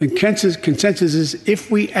 The consensus is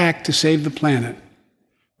if we act to save the planet,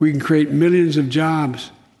 we can create millions of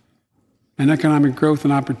jobs and economic growth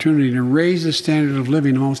and opportunity to raise the standard of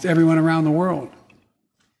living of almost everyone around the world.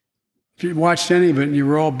 If you watched any of it and you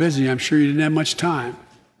were all busy, I'm sure you didn't have much time.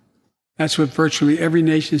 That's what virtually every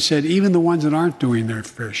nation said, even the ones that aren't doing their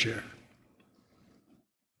fair share.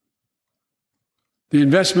 The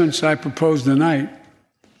investments I propose tonight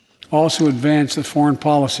also advance the foreign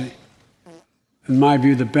policy, in my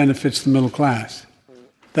view, that benefits the middle class.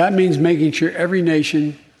 That means making sure every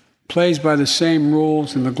nation plays by the same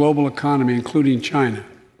rules in the global economy, including China.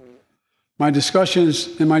 In my discussion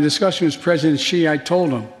with President Xi, I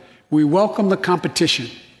told him, we welcome the competition.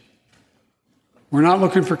 We're not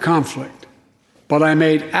looking for conflict. But I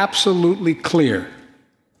made absolutely clear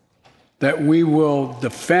that we will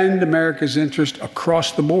defend America's interest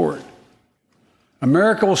across the board.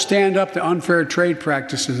 America will stand up to unfair trade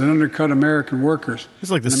practices that undercut American workers. This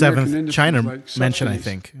is like the seventh China mention, I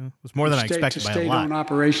think. It was more than I expected by a lot. State-owned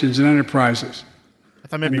operations and enterprises. I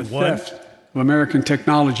thought maybe and the one. theft of American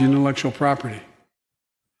technology and intellectual property.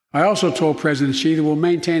 I also told President Xi that we'll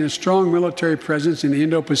maintain a strong military presence in the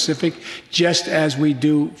Indo-Pacific, just as we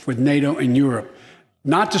do with NATO and Europe.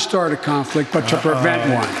 Not to start a conflict, but to prevent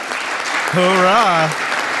one. Hurrah!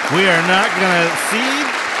 We are not going to cede.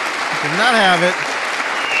 We did not have it.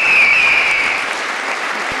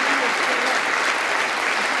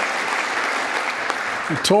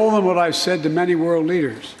 I told them what I've said to many world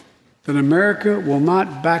leaders, that America will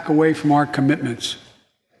not back away from our commitments,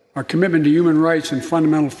 our commitment to human rights and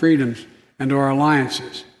fundamental freedoms, and to our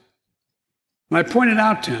alliances. And I pointed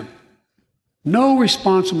out to him, no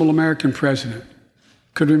responsible American president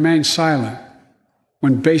could remain silent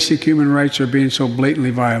when basic human rights are being so blatantly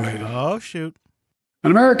violated. Oh, shoot.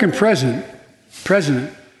 An American president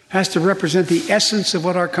has to represent the essence of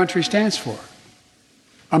what our country stands for.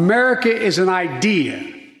 America is an idea,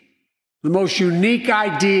 the most unique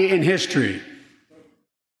idea in history.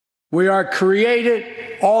 We are created,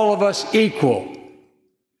 all of us, equal.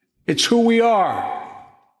 It's who we are.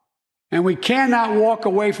 And we cannot walk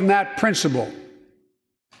away from that principle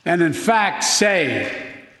and, in fact, say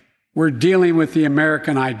we're dealing with the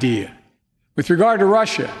American idea. With regard to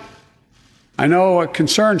Russia, I know it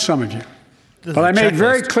concerns some of you, but I made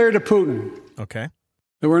very clear to Putin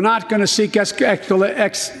that we're not going to seek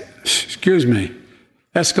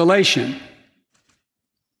escalation,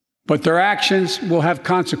 but their actions will have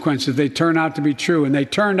consequences. They turn out to be true, and they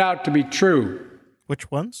turned out to be true.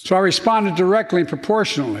 Which ones? So I responded directly and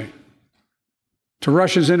proportionally to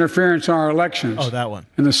Russia's interference in our elections. Oh, that one.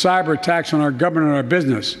 And the cyber attacks on our government and our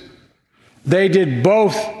business. They did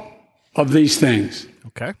both of these things.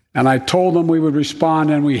 Okay. And I told them we would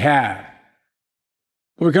respond, and we have.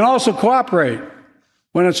 But we can also cooperate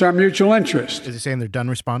when it's our mutual interest. Is he saying they're done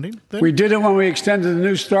responding? Then? We did it when we extended the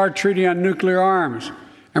New START Treaty on nuclear arms,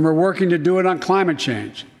 and we're working to do it on climate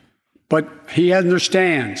change. But he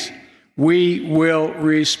understands we will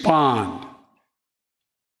respond.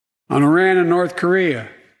 On Iran and North Korea,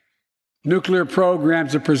 nuclear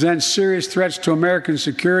programs that present serious threats to American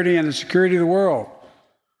security and the security of the world.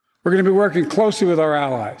 We're going to be working closely with our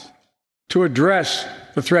allies to address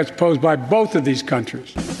the threats posed by both of these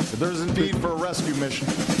countries. If there's a need for a rescue mission,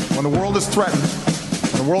 when the world is threatened,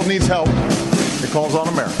 when the world needs help, it calls on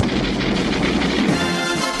America.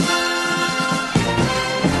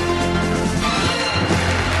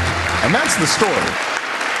 And that's the story.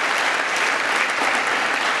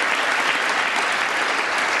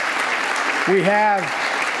 We have,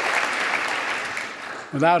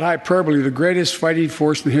 without hyperbole, the greatest fighting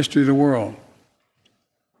force in the history of the world.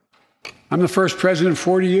 I'm the first president in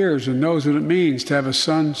 40 years who knows what it means to have a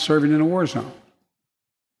son serving in a war zone.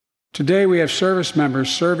 Today, we have service members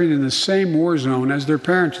serving in the same war zone as their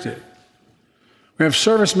parents did. We have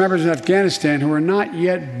service members in Afghanistan who are not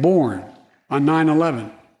yet born on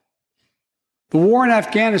 9/11. The war in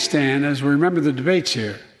Afghanistan, as we remember the debates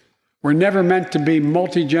here, were never meant to be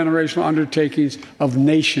multi-generational undertakings of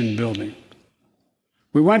nation building.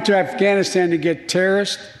 We went to Afghanistan to get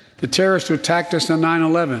the terrorists who attacked us on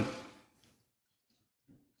 9/11.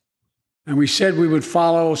 And we said we would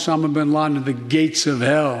follow Osama bin Laden to the gates of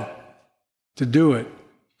hell to do it.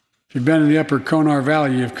 If you've been in the upper Konar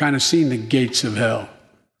Valley, you've kind of seen the gates of hell.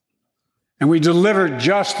 And we delivered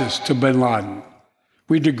justice to bin Laden.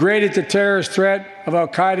 We degraded the terrorist threat of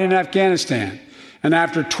al-Qaeda in Afghanistan. And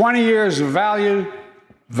after 20 years of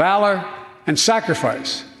valor, and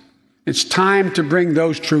sacrifice, it's time to bring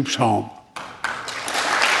those troops home.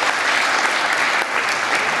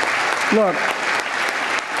 Look,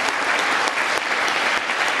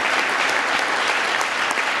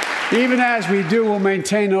 even as we do, we'll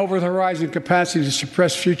maintain over-the-horizon capacity to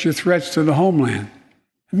suppress future threats to the homeland.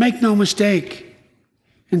 And make no mistake,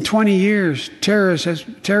 in 20 years, terrorism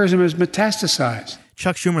has metastasized.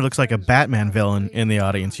 Chuck Schumer looks like a Batman villain in the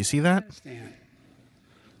audience. You see that?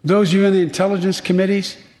 Those of you in the intelligence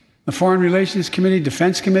committees, the foreign relations committee,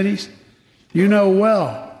 defense committees, you know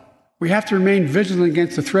well, we have to remain vigilant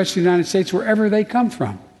against the threats to the United States wherever they come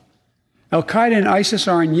from. Al-Qaeda and ISIS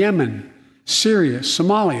are in Yemen, Syria,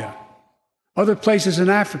 Somalia, other places in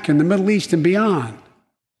Africa, in the Middle East, and beyond.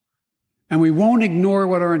 And we won't ignore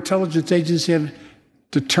what our intelligence agencies have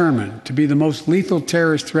determined to be the most lethal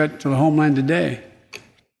terrorist threat to the homeland today.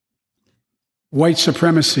 White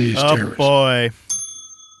supremacy is terrorism. Oh, boy.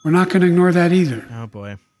 We're not going to ignore that either. Oh,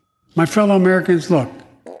 boy. My fellow Americans, look,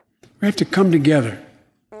 we have to come together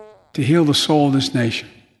to heal the soul of this nation.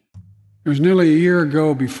 It was nearly a year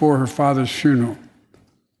ago before her father's funeral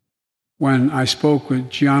when I spoke with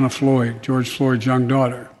Gianna Floyd, George Floyd's young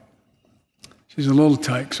daughter. She's a little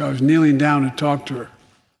tyke, so I was kneeling down to talk to her.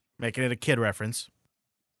 Making it a kid reference.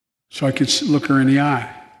 So I could look her in the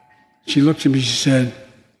eye. She looked at me, she said,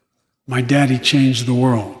 "My daddy changed the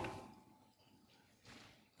world."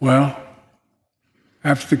 Well,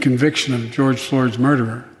 after the conviction of George Floyd's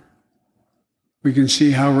murderer, we can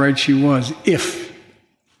see how right she was if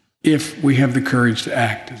we have the courage to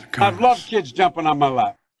act as a Congress. I've loved kids jumping on my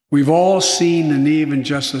lap. We've all seen the knee of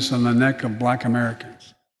injustice on the neck of Black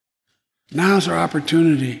Americans. Now's our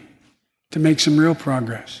opportunity to make some real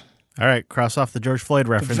progress. All right, cross off the George Floyd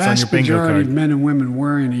reference The on your vast bingo majority card. of men and women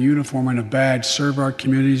wearing a uniform and a badge serve our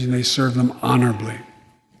communities, and they serve them honorably.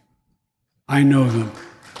 I know them.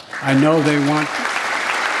 I know they want...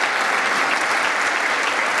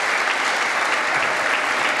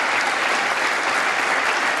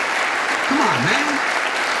 Come on, man.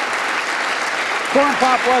 Corn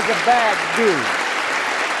Pop was a bad dude.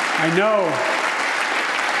 I know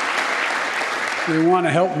they want to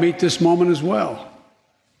help meet this moment as well.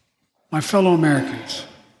 My fellow Americans,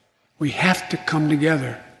 we have to come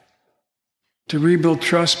together to rebuild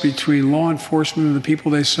trust between law enforcement and the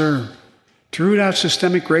people they serve, to root out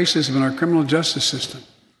systemic racism in our criminal justice system,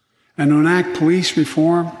 and to enact police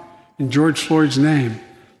reform in George Floyd's name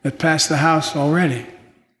that passed the House already.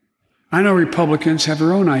 I know Republicans have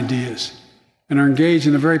their own ideas and are engaged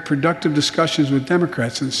in very productive discussions with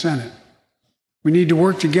Democrats in the Senate. We need to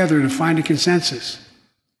work together to find a consensus.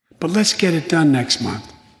 But let's get it done next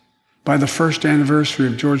month, by the first anniversary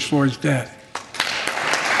of George Floyd's death.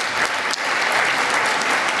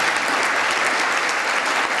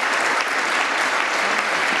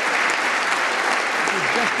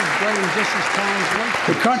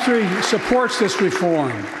 The country supports this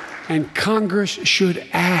reform, and Congress should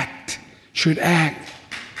act.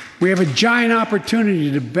 We have a giant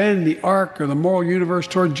opportunity to bend the arc of the moral universe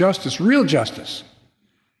toward justice, real justice.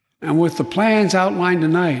 And with the plans outlined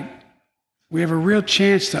tonight, we have a real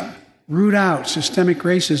chance to root out systemic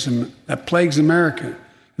racism that plagues America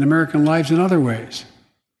and American lives in other ways.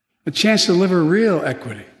 A chance to deliver real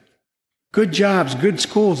equity, good jobs, good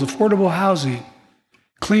schools, affordable housing,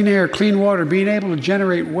 clean air, clean water, being able to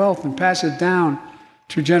generate wealth and pass it down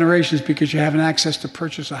through generations because you have access to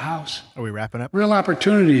purchase a house. Are we wrapping up? Real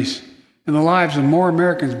opportunities in the lives of more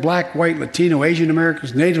Americans, Black, white, Latino, Asian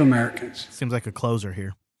Americans, Native Americans. Seems like a closer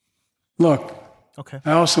here. Look, okay.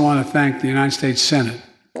 I also want to thank the United States Senate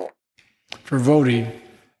for voting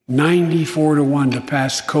 94-1 to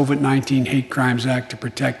pass the COVID-19 Hate Crimes Act to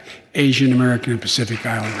protect Asian American and Pacific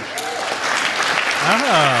Islanders.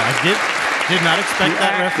 I did not expect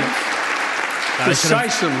that reference.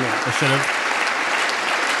 Decisively. I should have.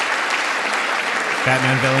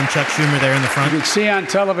 Batman villain Chuck Schumer there in the front. You can see on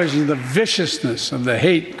television the viciousness of the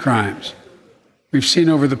hate crimes we've seen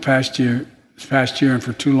over the past year and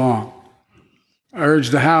for too long. I urge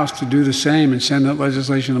the House to do the same and send that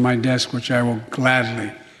legislation to my desk, which I will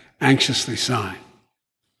gladly, anxiously sign.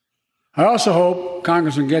 I also hope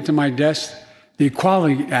Congress will get to my desk the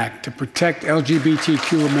Equality Act to protect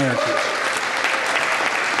LGBTQ Americans.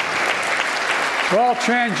 For all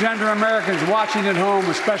transgender Americans watching at home,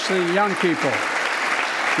 especially young people,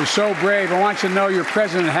 you're so brave. I want you to know your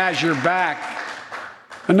president has your back.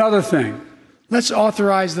 Another thing, let's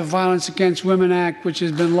authorize the Violence Against Women Act, which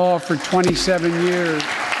has been law for 27 years.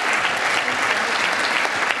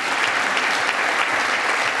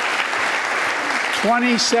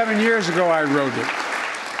 "27 years ago, I wrote it.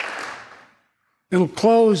 It'll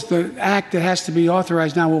close the act that has to be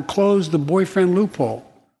authorized now, will close the boyfriend loophole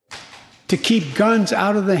to keep guns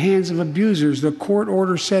out of the hands of abusers. The court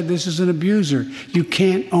order said this is an abuser. You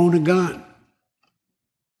can't own a gun.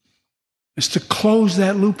 It's to close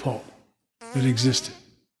that loophole that existed.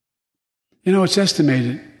 You know, it's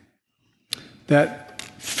estimated that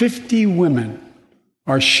 50 women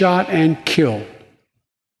are shot and killed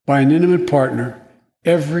by an intimate partner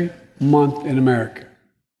every month in America.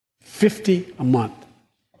 50 a month.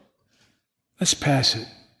 Let's pass it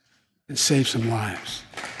and save some lives.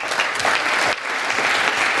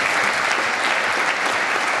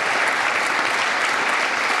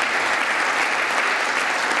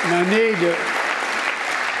 And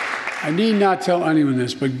I need not tell anyone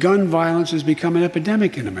this, but gun violence has become an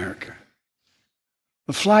epidemic in America.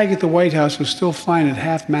 The flag at the White House was still flying at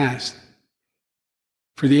half-mast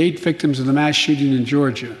for the 8 victims of the mass shooting in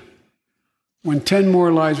Georgia, when 10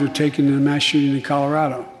 more lives were taken in a mass shooting in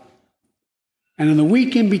Colorado. And in the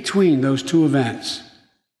week in between those two events,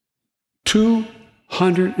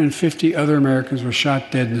 150 other Americans were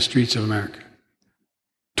shot dead in the streets of America.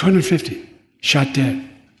 250 shot dead.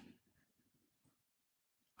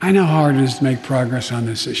 I know how hard it is to make progress on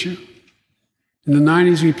this issue. In the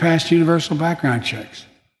 90s, we passed universal background checks,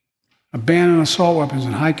 a ban on assault weapons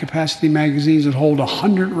and high-capacity magazines that hold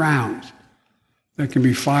 100 rounds that can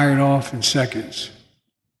be fired off in seconds.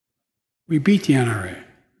 We beat the NRA.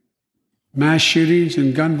 Mass shootings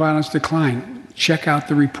and gun violence declined. Check out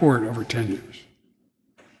the report over 10 years.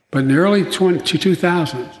 But in the early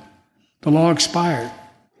 2000s, the law expired.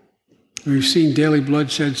 We've seen daily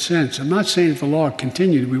bloodshed since. I'm not saying if the law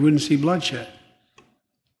continued, we wouldn't see bloodshed.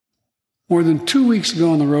 More than 2 weeks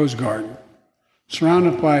ago in the Rose Garden,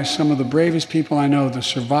 surrounded by some of the bravest people I know, the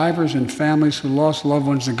survivors and families who lost loved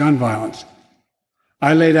ones to gun violence,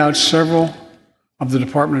 I laid out several of the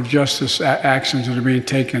Department of Justice actions that are being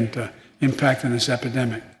taken to impact on this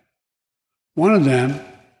epidemic. One of them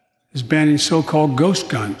is banning so-called ghost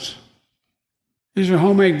guns. These are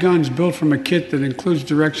homemade guns built from a kit that includes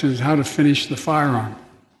directions how to finish the firearm.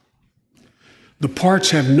 The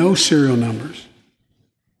parts have no serial numbers,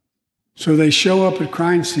 so they show up at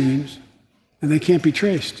crime scenes and they can't be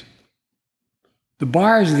traced. The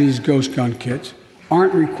buyers of these ghost gun kits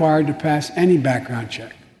aren't required to pass any background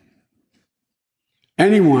check.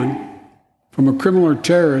 Anyone, from a criminal or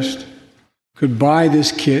terrorist, could buy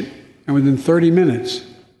this kit and within 30 minutes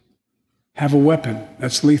have a weapon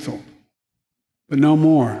that's lethal, but no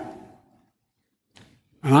more.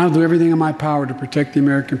 And I'll do everything in my power to protect the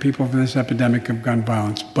American people from this epidemic of gun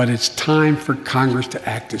violence, but it's time for Congress to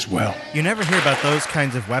act as well. You never hear about those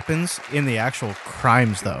kinds of weapons in the actual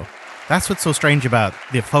crimes, though. That's what's so strange about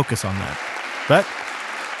the focus on that. But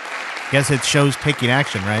I guess it shows taking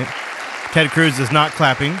action, right? Ted Cruz is not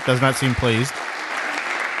clapping, does not seem pleased.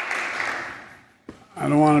 I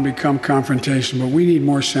don't want to become confrontational, but we need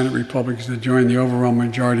more Senate Republicans to join the overwhelming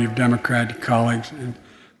majority of Democratic colleagues and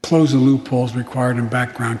close the loopholes required in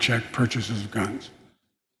background check purchases of guns.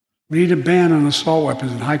 We need a ban on assault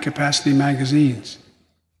weapons and high-capacity magazines.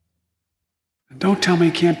 And don't tell me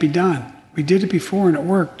it can't be done. We did it before and it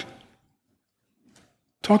worked.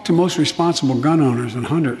 Talk to most responsible gun owners and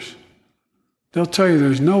hunters. They'll tell you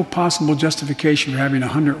there's no possible justification for having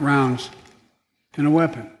 100 rounds in a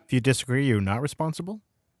weapon. If you disagree, you're not responsible?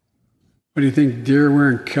 What do you think, deer are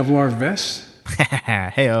wearing Kevlar vests?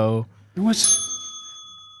 Hey-oh.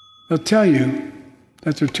 They'll tell you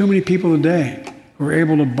that there are too many people today who are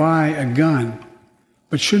able to buy a gun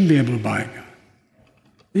but shouldn't be able to buy a gun.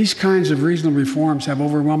 These kinds of reasonable reforms have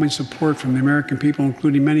overwhelming support from the American people,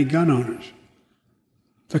 including many gun owners.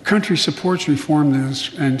 The country supports reform,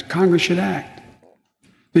 and Congress should act.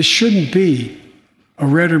 This shouldn't be a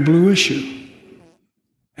red or blue issue.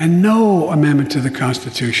 And no amendment to the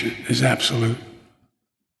Constitution is absolute.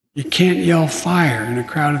 You can't yell fire in a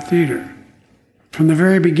crowded theater. From the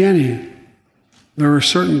very beginning, there were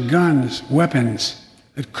certain guns, weapons,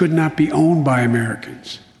 that could not be owned by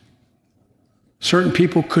Americans. Certain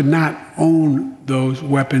people could not own those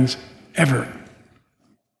weapons ever.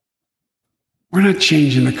 We're not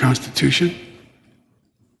changing the Constitution.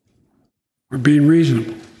 We're being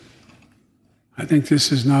reasonable. I think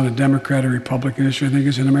this is not a Democrat or Republican issue. I think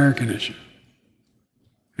it's an American issue.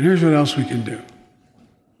 And here's what else we can do.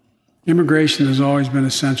 Immigration has always been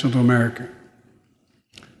essential to America.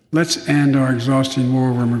 Let's end our exhausting war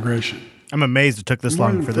over immigration. I'm amazed it took this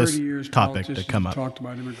long for this topic to come up.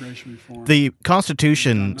 About immigration reform. The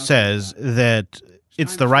Constitution says that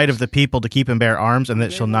it's the right of the people to keep and bear arms and that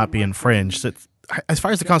it shall not be infringed. So as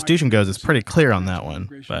far as the Constitution goes, it's pretty clear on that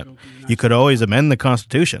one. But you could always amend the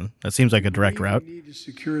Constitution. That seems like a direct route. We need to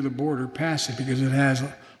secure the border, pass it, because it has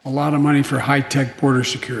a lot of money for high-tech border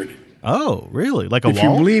security. Oh, really? Like a wall? If you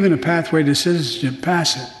believe in a pathway to citizenship,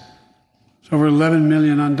 pass it. There's over 11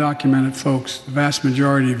 million undocumented folks, the vast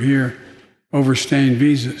majority of here overstaying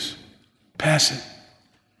visas. Pass it.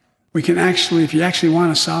 We can actually, if you actually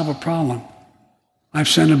want to solve a problem, I've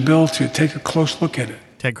sent a bill to take a close look at it.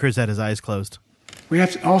 Ted Cruz had his eyes closed. We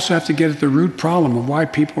also have to get at the root problem of why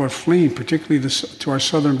people are fleeing, particularly to our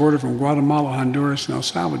southern border from Guatemala, Honduras, and El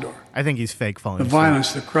Salvador. I think he's fake falling The asleep.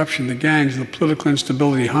 violence, the corruption, the gangs, the political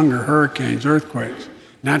instability, hunger, hurricanes, earthquakes,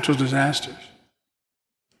 natural disasters.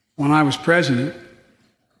 When I was president,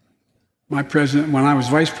 when I was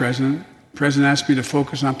vice president, the president asked me to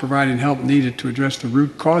focus on providing help needed to address the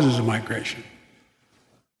root causes of migration.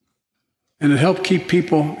 And it helped keep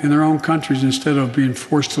people in their own countries instead of being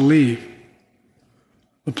forced to leave.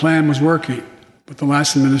 The plan was working, but the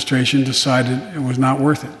last administration decided it was not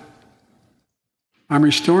worth it. I'm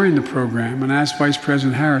restoring the program and asked Vice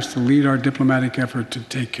President Harris to lead our diplomatic effort to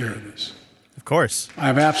take care of this. Of course. I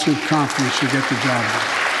have absolute confidence she'll get the job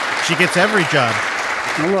done. She gets every job.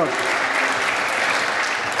 Now look,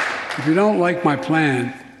 if you don't like my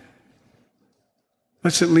plan,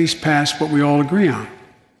 let's at least pass what we all agree on.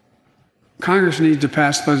 Congress needs to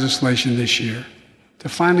pass legislation this year to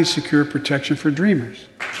finally secure protection for dreamers.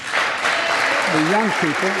 The young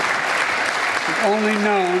people have only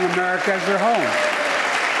known America as their home.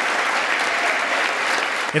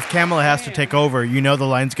 If Kamala has to take over, you know the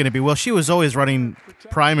line's going to be, well, she was always running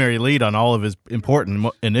primary lead on all of his important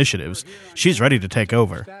initiatives. She's ready to take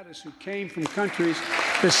over. Who came from countries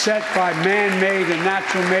beset by man-made and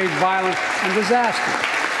natural-made violence and disaster.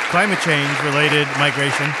 Climate change-related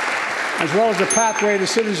migration. As well as the pathway to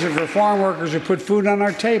citizenship for farm workers who put food on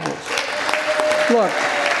our tables. Look,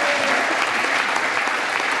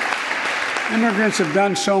 immigrants have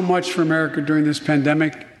done so much for America during this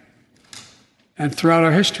pandemic and throughout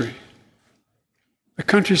our history. The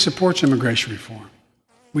country supports immigration reform.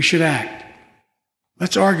 We should act.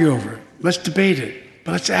 Let's argue over it. Let's debate it.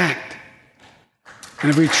 But let's act. And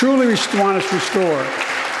if we truly want to restore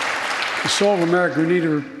the soul of America, we need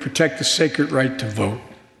to protect the sacred right to vote.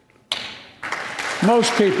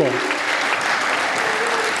 Most people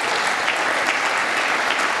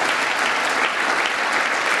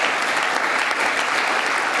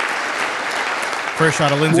First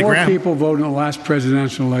shot of Lindsey Graham. More people voted in the last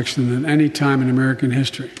presidential election than any time in American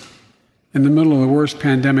history. In the middle of the worst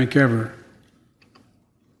pandemic ever.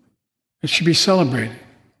 It should be celebrated.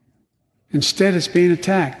 Instead, it's being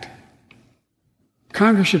attacked.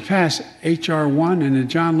 Congress should pass H.R. 1 and the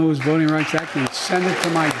John Lewis Voting Rights Act and send it to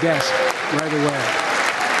my desk right away.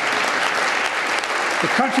 The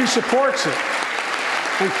country supports it,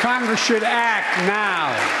 and Congress should act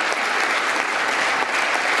now.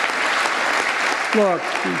 Look,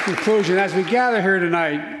 in conclusion, as we gather here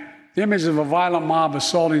tonight, the image of a violent mob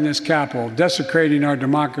assaulting this Capitol, desecrating our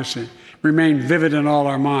democracy, remain vivid in all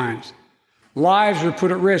our minds. Lives were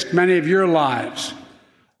put at risk, many of your lives.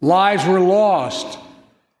 Lives were lost.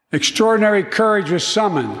 Extraordinary courage was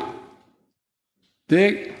summoned.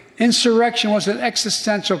 The insurrection was an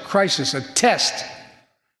existential crisis, a test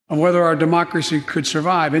of whether our democracy could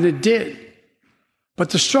survive, and it did. But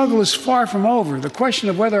the struggle is far from over. The question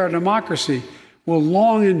of whether our democracy will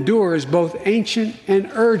long endure is both ancient and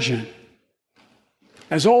urgent.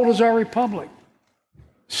 As old as our republic,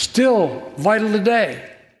 still vital today.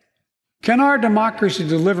 Can our democracy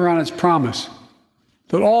deliver on its promise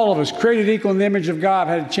that all of us, created equal in the image of God,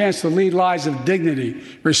 had a chance to lead lives of dignity,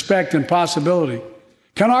 respect, and possibility?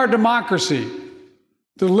 Can our democracy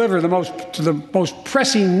deliver to the most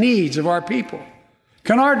pressing needs of our people?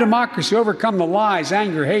 Can our democracy overcome the lies,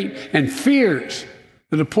 anger, hate, and fears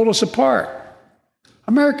that have pulled us apart?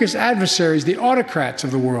 America's adversaries, the autocrats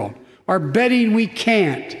of the world, are betting we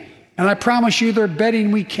can't. And I promise you they're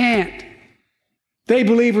betting we can't. They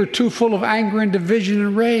believe we're too full of anger and division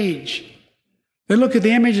and rage. They look at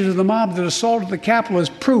the images of the mob that assaulted the Capitol as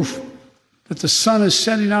proof that the sun is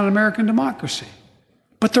setting on American democracy.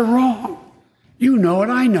 But they're wrong. You know it,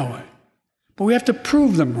 I know it. But we have to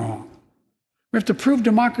prove them wrong. We have to prove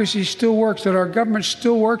democracy still works, that our government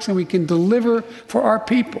still works, and we can deliver for our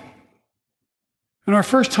people. In our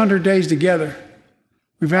first 100 days together,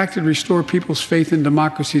 we've acted to restore people's faith in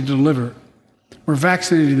democracy to deliver. We're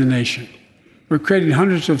vaccinating the nation. We're creating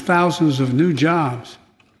hundreds of thousands of new jobs.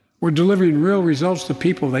 We're delivering real results to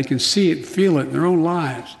people. They can see it, feel it in their own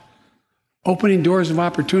lives. Opening doors of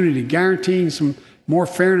opportunity, guaranteeing some more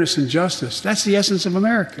fairness and justice. That's the essence of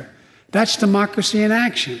America. That's democracy in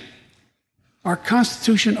action. Our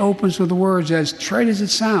Constitution opens with the words, as trite as it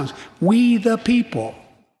sounds, we the people.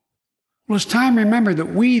 Well, it's time to remember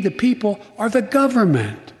that we, the people, are the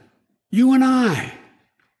government. You and I.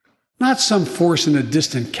 Not some force in a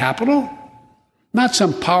distant capital. Not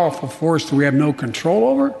some powerful force that we have no control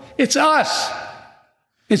over. It's us.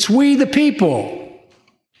 It's we, the people.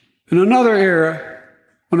 In another era,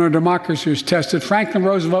 when our democracy was tested, Franklin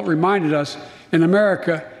Roosevelt reminded us, in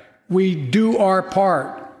America, we do our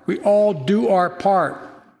part. We all do our part.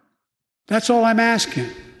 That's all I'm asking.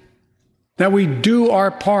 That we do our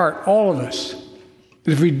part, all of us.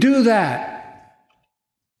 And if we do that,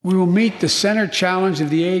 we will meet the center challenge of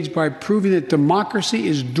the age by proving that democracy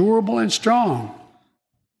is durable and strong.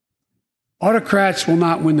 Autocrats will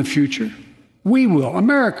not win the future. We will.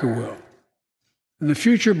 America will. And the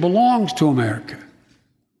future belongs to America.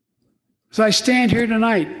 As I stand here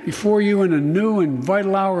tonight before you in a new and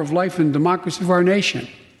vital hour of life and democracy of our nation,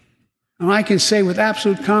 and I can say with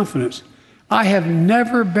absolute confidence, I have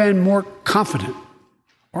never been more confident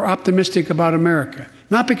or optimistic about America.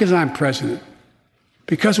 Not because I'm president,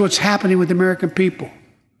 because of what's happening with the American people.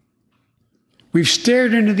 We've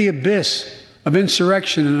stared into the abyss of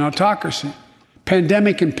insurrection and autocracy,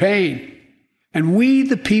 pandemic and pain, and we,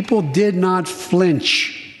 the people, did not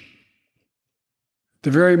flinch.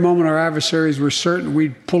 The very moment our adversaries were certain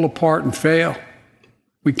we'd pull apart and fail,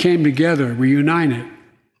 we came together, we united.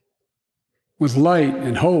 With light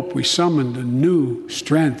and hope, we summoned a new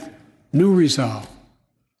strength, new resolve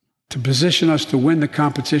to position us to win the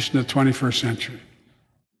competition of the 21st century.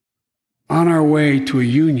 On our way to a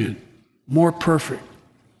union more perfect,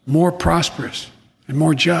 more prosperous, and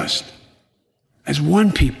more just, as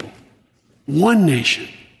one people, one nation,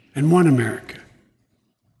 and one America.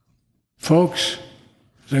 Folks,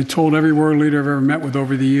 as I told every world leader I've ever met with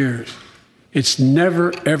over the years, it's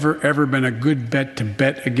never, ever, ever been a good bet to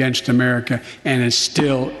bet against America, and it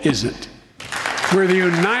still isn't. We're the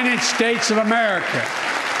United States of America.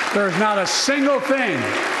 There's not a single thing,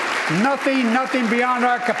 nothing beyond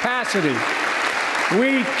our capacity.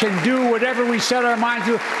 We can do whatever we set our minds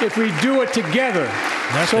to if we do it together.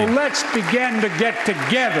 So let's begin to get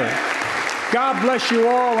together. God bless you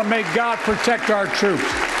all, and may God protect our troops.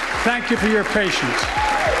 Thank you for your patience.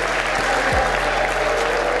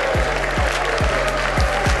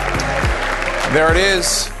 There it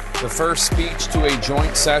is, the first speech to a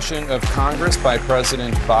joint session of Congress by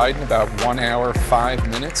President Biden, about 1 hour, 5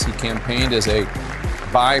 minutes. He campaigned as a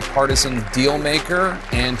bipartisan deal maker,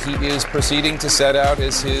 and he is proceeding to set out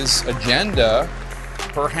as his agenda,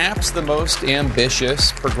 perhaps the most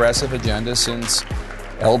ambitious progressive agenda since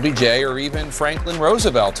LBJ or even Franklin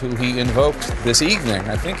Roosevelt, who he invoked this evening.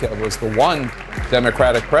 I think it was the one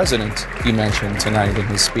Democratic president he mentioned tonight in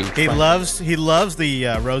his speech. He loves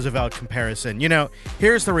the Roosevelt comparison. You know,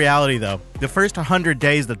 here's the reality, though. The first 100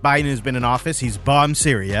 days that Biden has been in office, he's bombed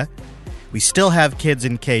Syria. We still have kids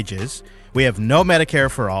in cages. We have no Medicare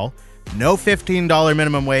for all, no $15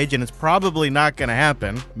 minimum wage, and it's probably not going to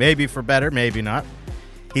happen. Maybe for better, maybe not.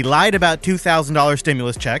 He lied about $2,000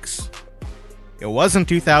 stimulus checks. It wasn't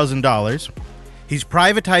 $2,000. He's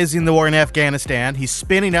privatizing the war in Afghanistan. He's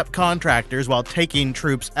spinning up contractors while taking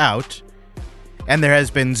troops out. And there has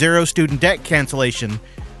been zero student debt cancellation,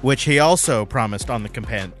 which he also promised on the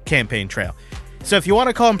campaign trail. So if you want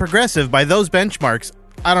to call him progressive by those benchmarks,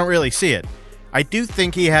 I don't really see it. I do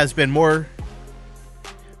think he has been more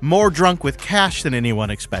drunk with cash than anyone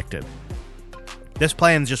expected. This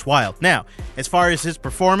plan's just wild. Now, as far as his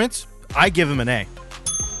performance, I give him an A.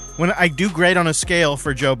 When I do grade on a scale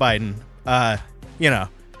for Joe Biden,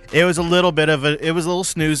 it was a little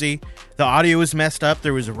snoozy. The audio was messed up.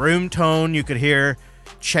 There was a room tone. You could hear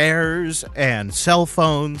chairs and cell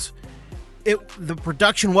phones. The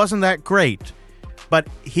production wasn't that great, but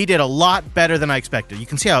he did a lot better than I expected. You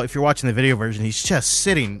can see how, if you're watching the video version, he's just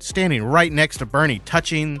standing right next to Bernie,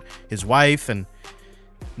 touching his wife, and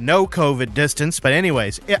no COVID distance. But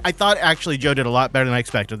anyways, I thought actually Joe did a lot better than I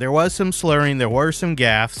expected. There was some slurring, there were some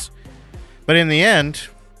gaffes, but in the end,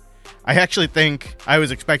 I actually think I was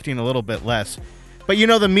expecting a little bit less. But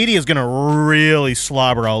the media is going to really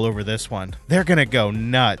slobber all over this one. They're going to go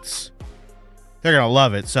nuts. They're going to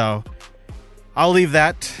love it. So I'll leave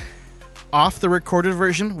that off the recorded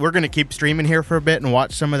version. We're going to keep streaming here for a bit and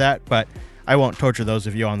watch some of that, but I won't torture those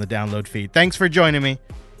of you on the download feed. Thanks for joining me.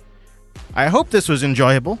 I hope this was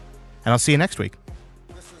enjoyable, and I'll see you next week.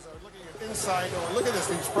 Look at this.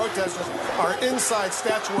 These protesters are inside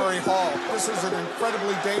Statuary Hall. This is an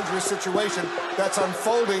incredibly dangerous situation that's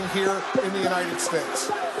unfolding here in the United States.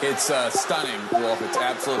 It's stunning, Wolf. It's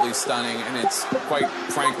absolutely stunning, and it's quite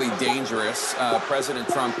frankly dangerous. President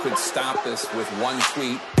Trump could stop this with one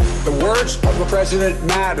tweet. The words of the president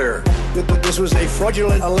matter. This was a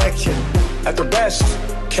fraudulent election. At their best,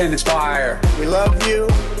 can inspire. We love you.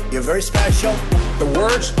 You're very special. The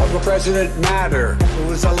words of the president matter. It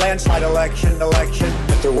was a landslide election.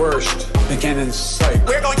 At their worst, they can incite.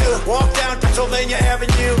 We're going to walk down Pennsylvania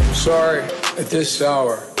Avenue. Sorry, at this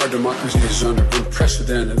hour, our democracy is under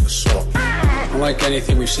unprecedented assault. Unlike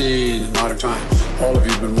anything we've seen in modern times. All of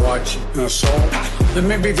you have been watching an assault. Let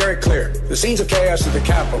me be very clear. The scenes of chaos at the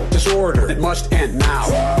Capitol, disorder, it must end now.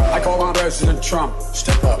 I call on President Trump,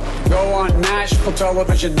 step up. Go on national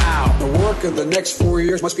television now. The work of the next 4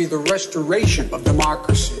 years must be the restoration of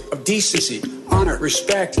democracy, of decency, honor,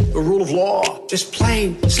 respect, the rule of law. Just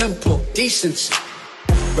plain, simple decency.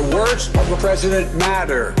 The words of the president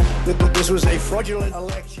matter. This was a fraudulent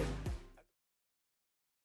election.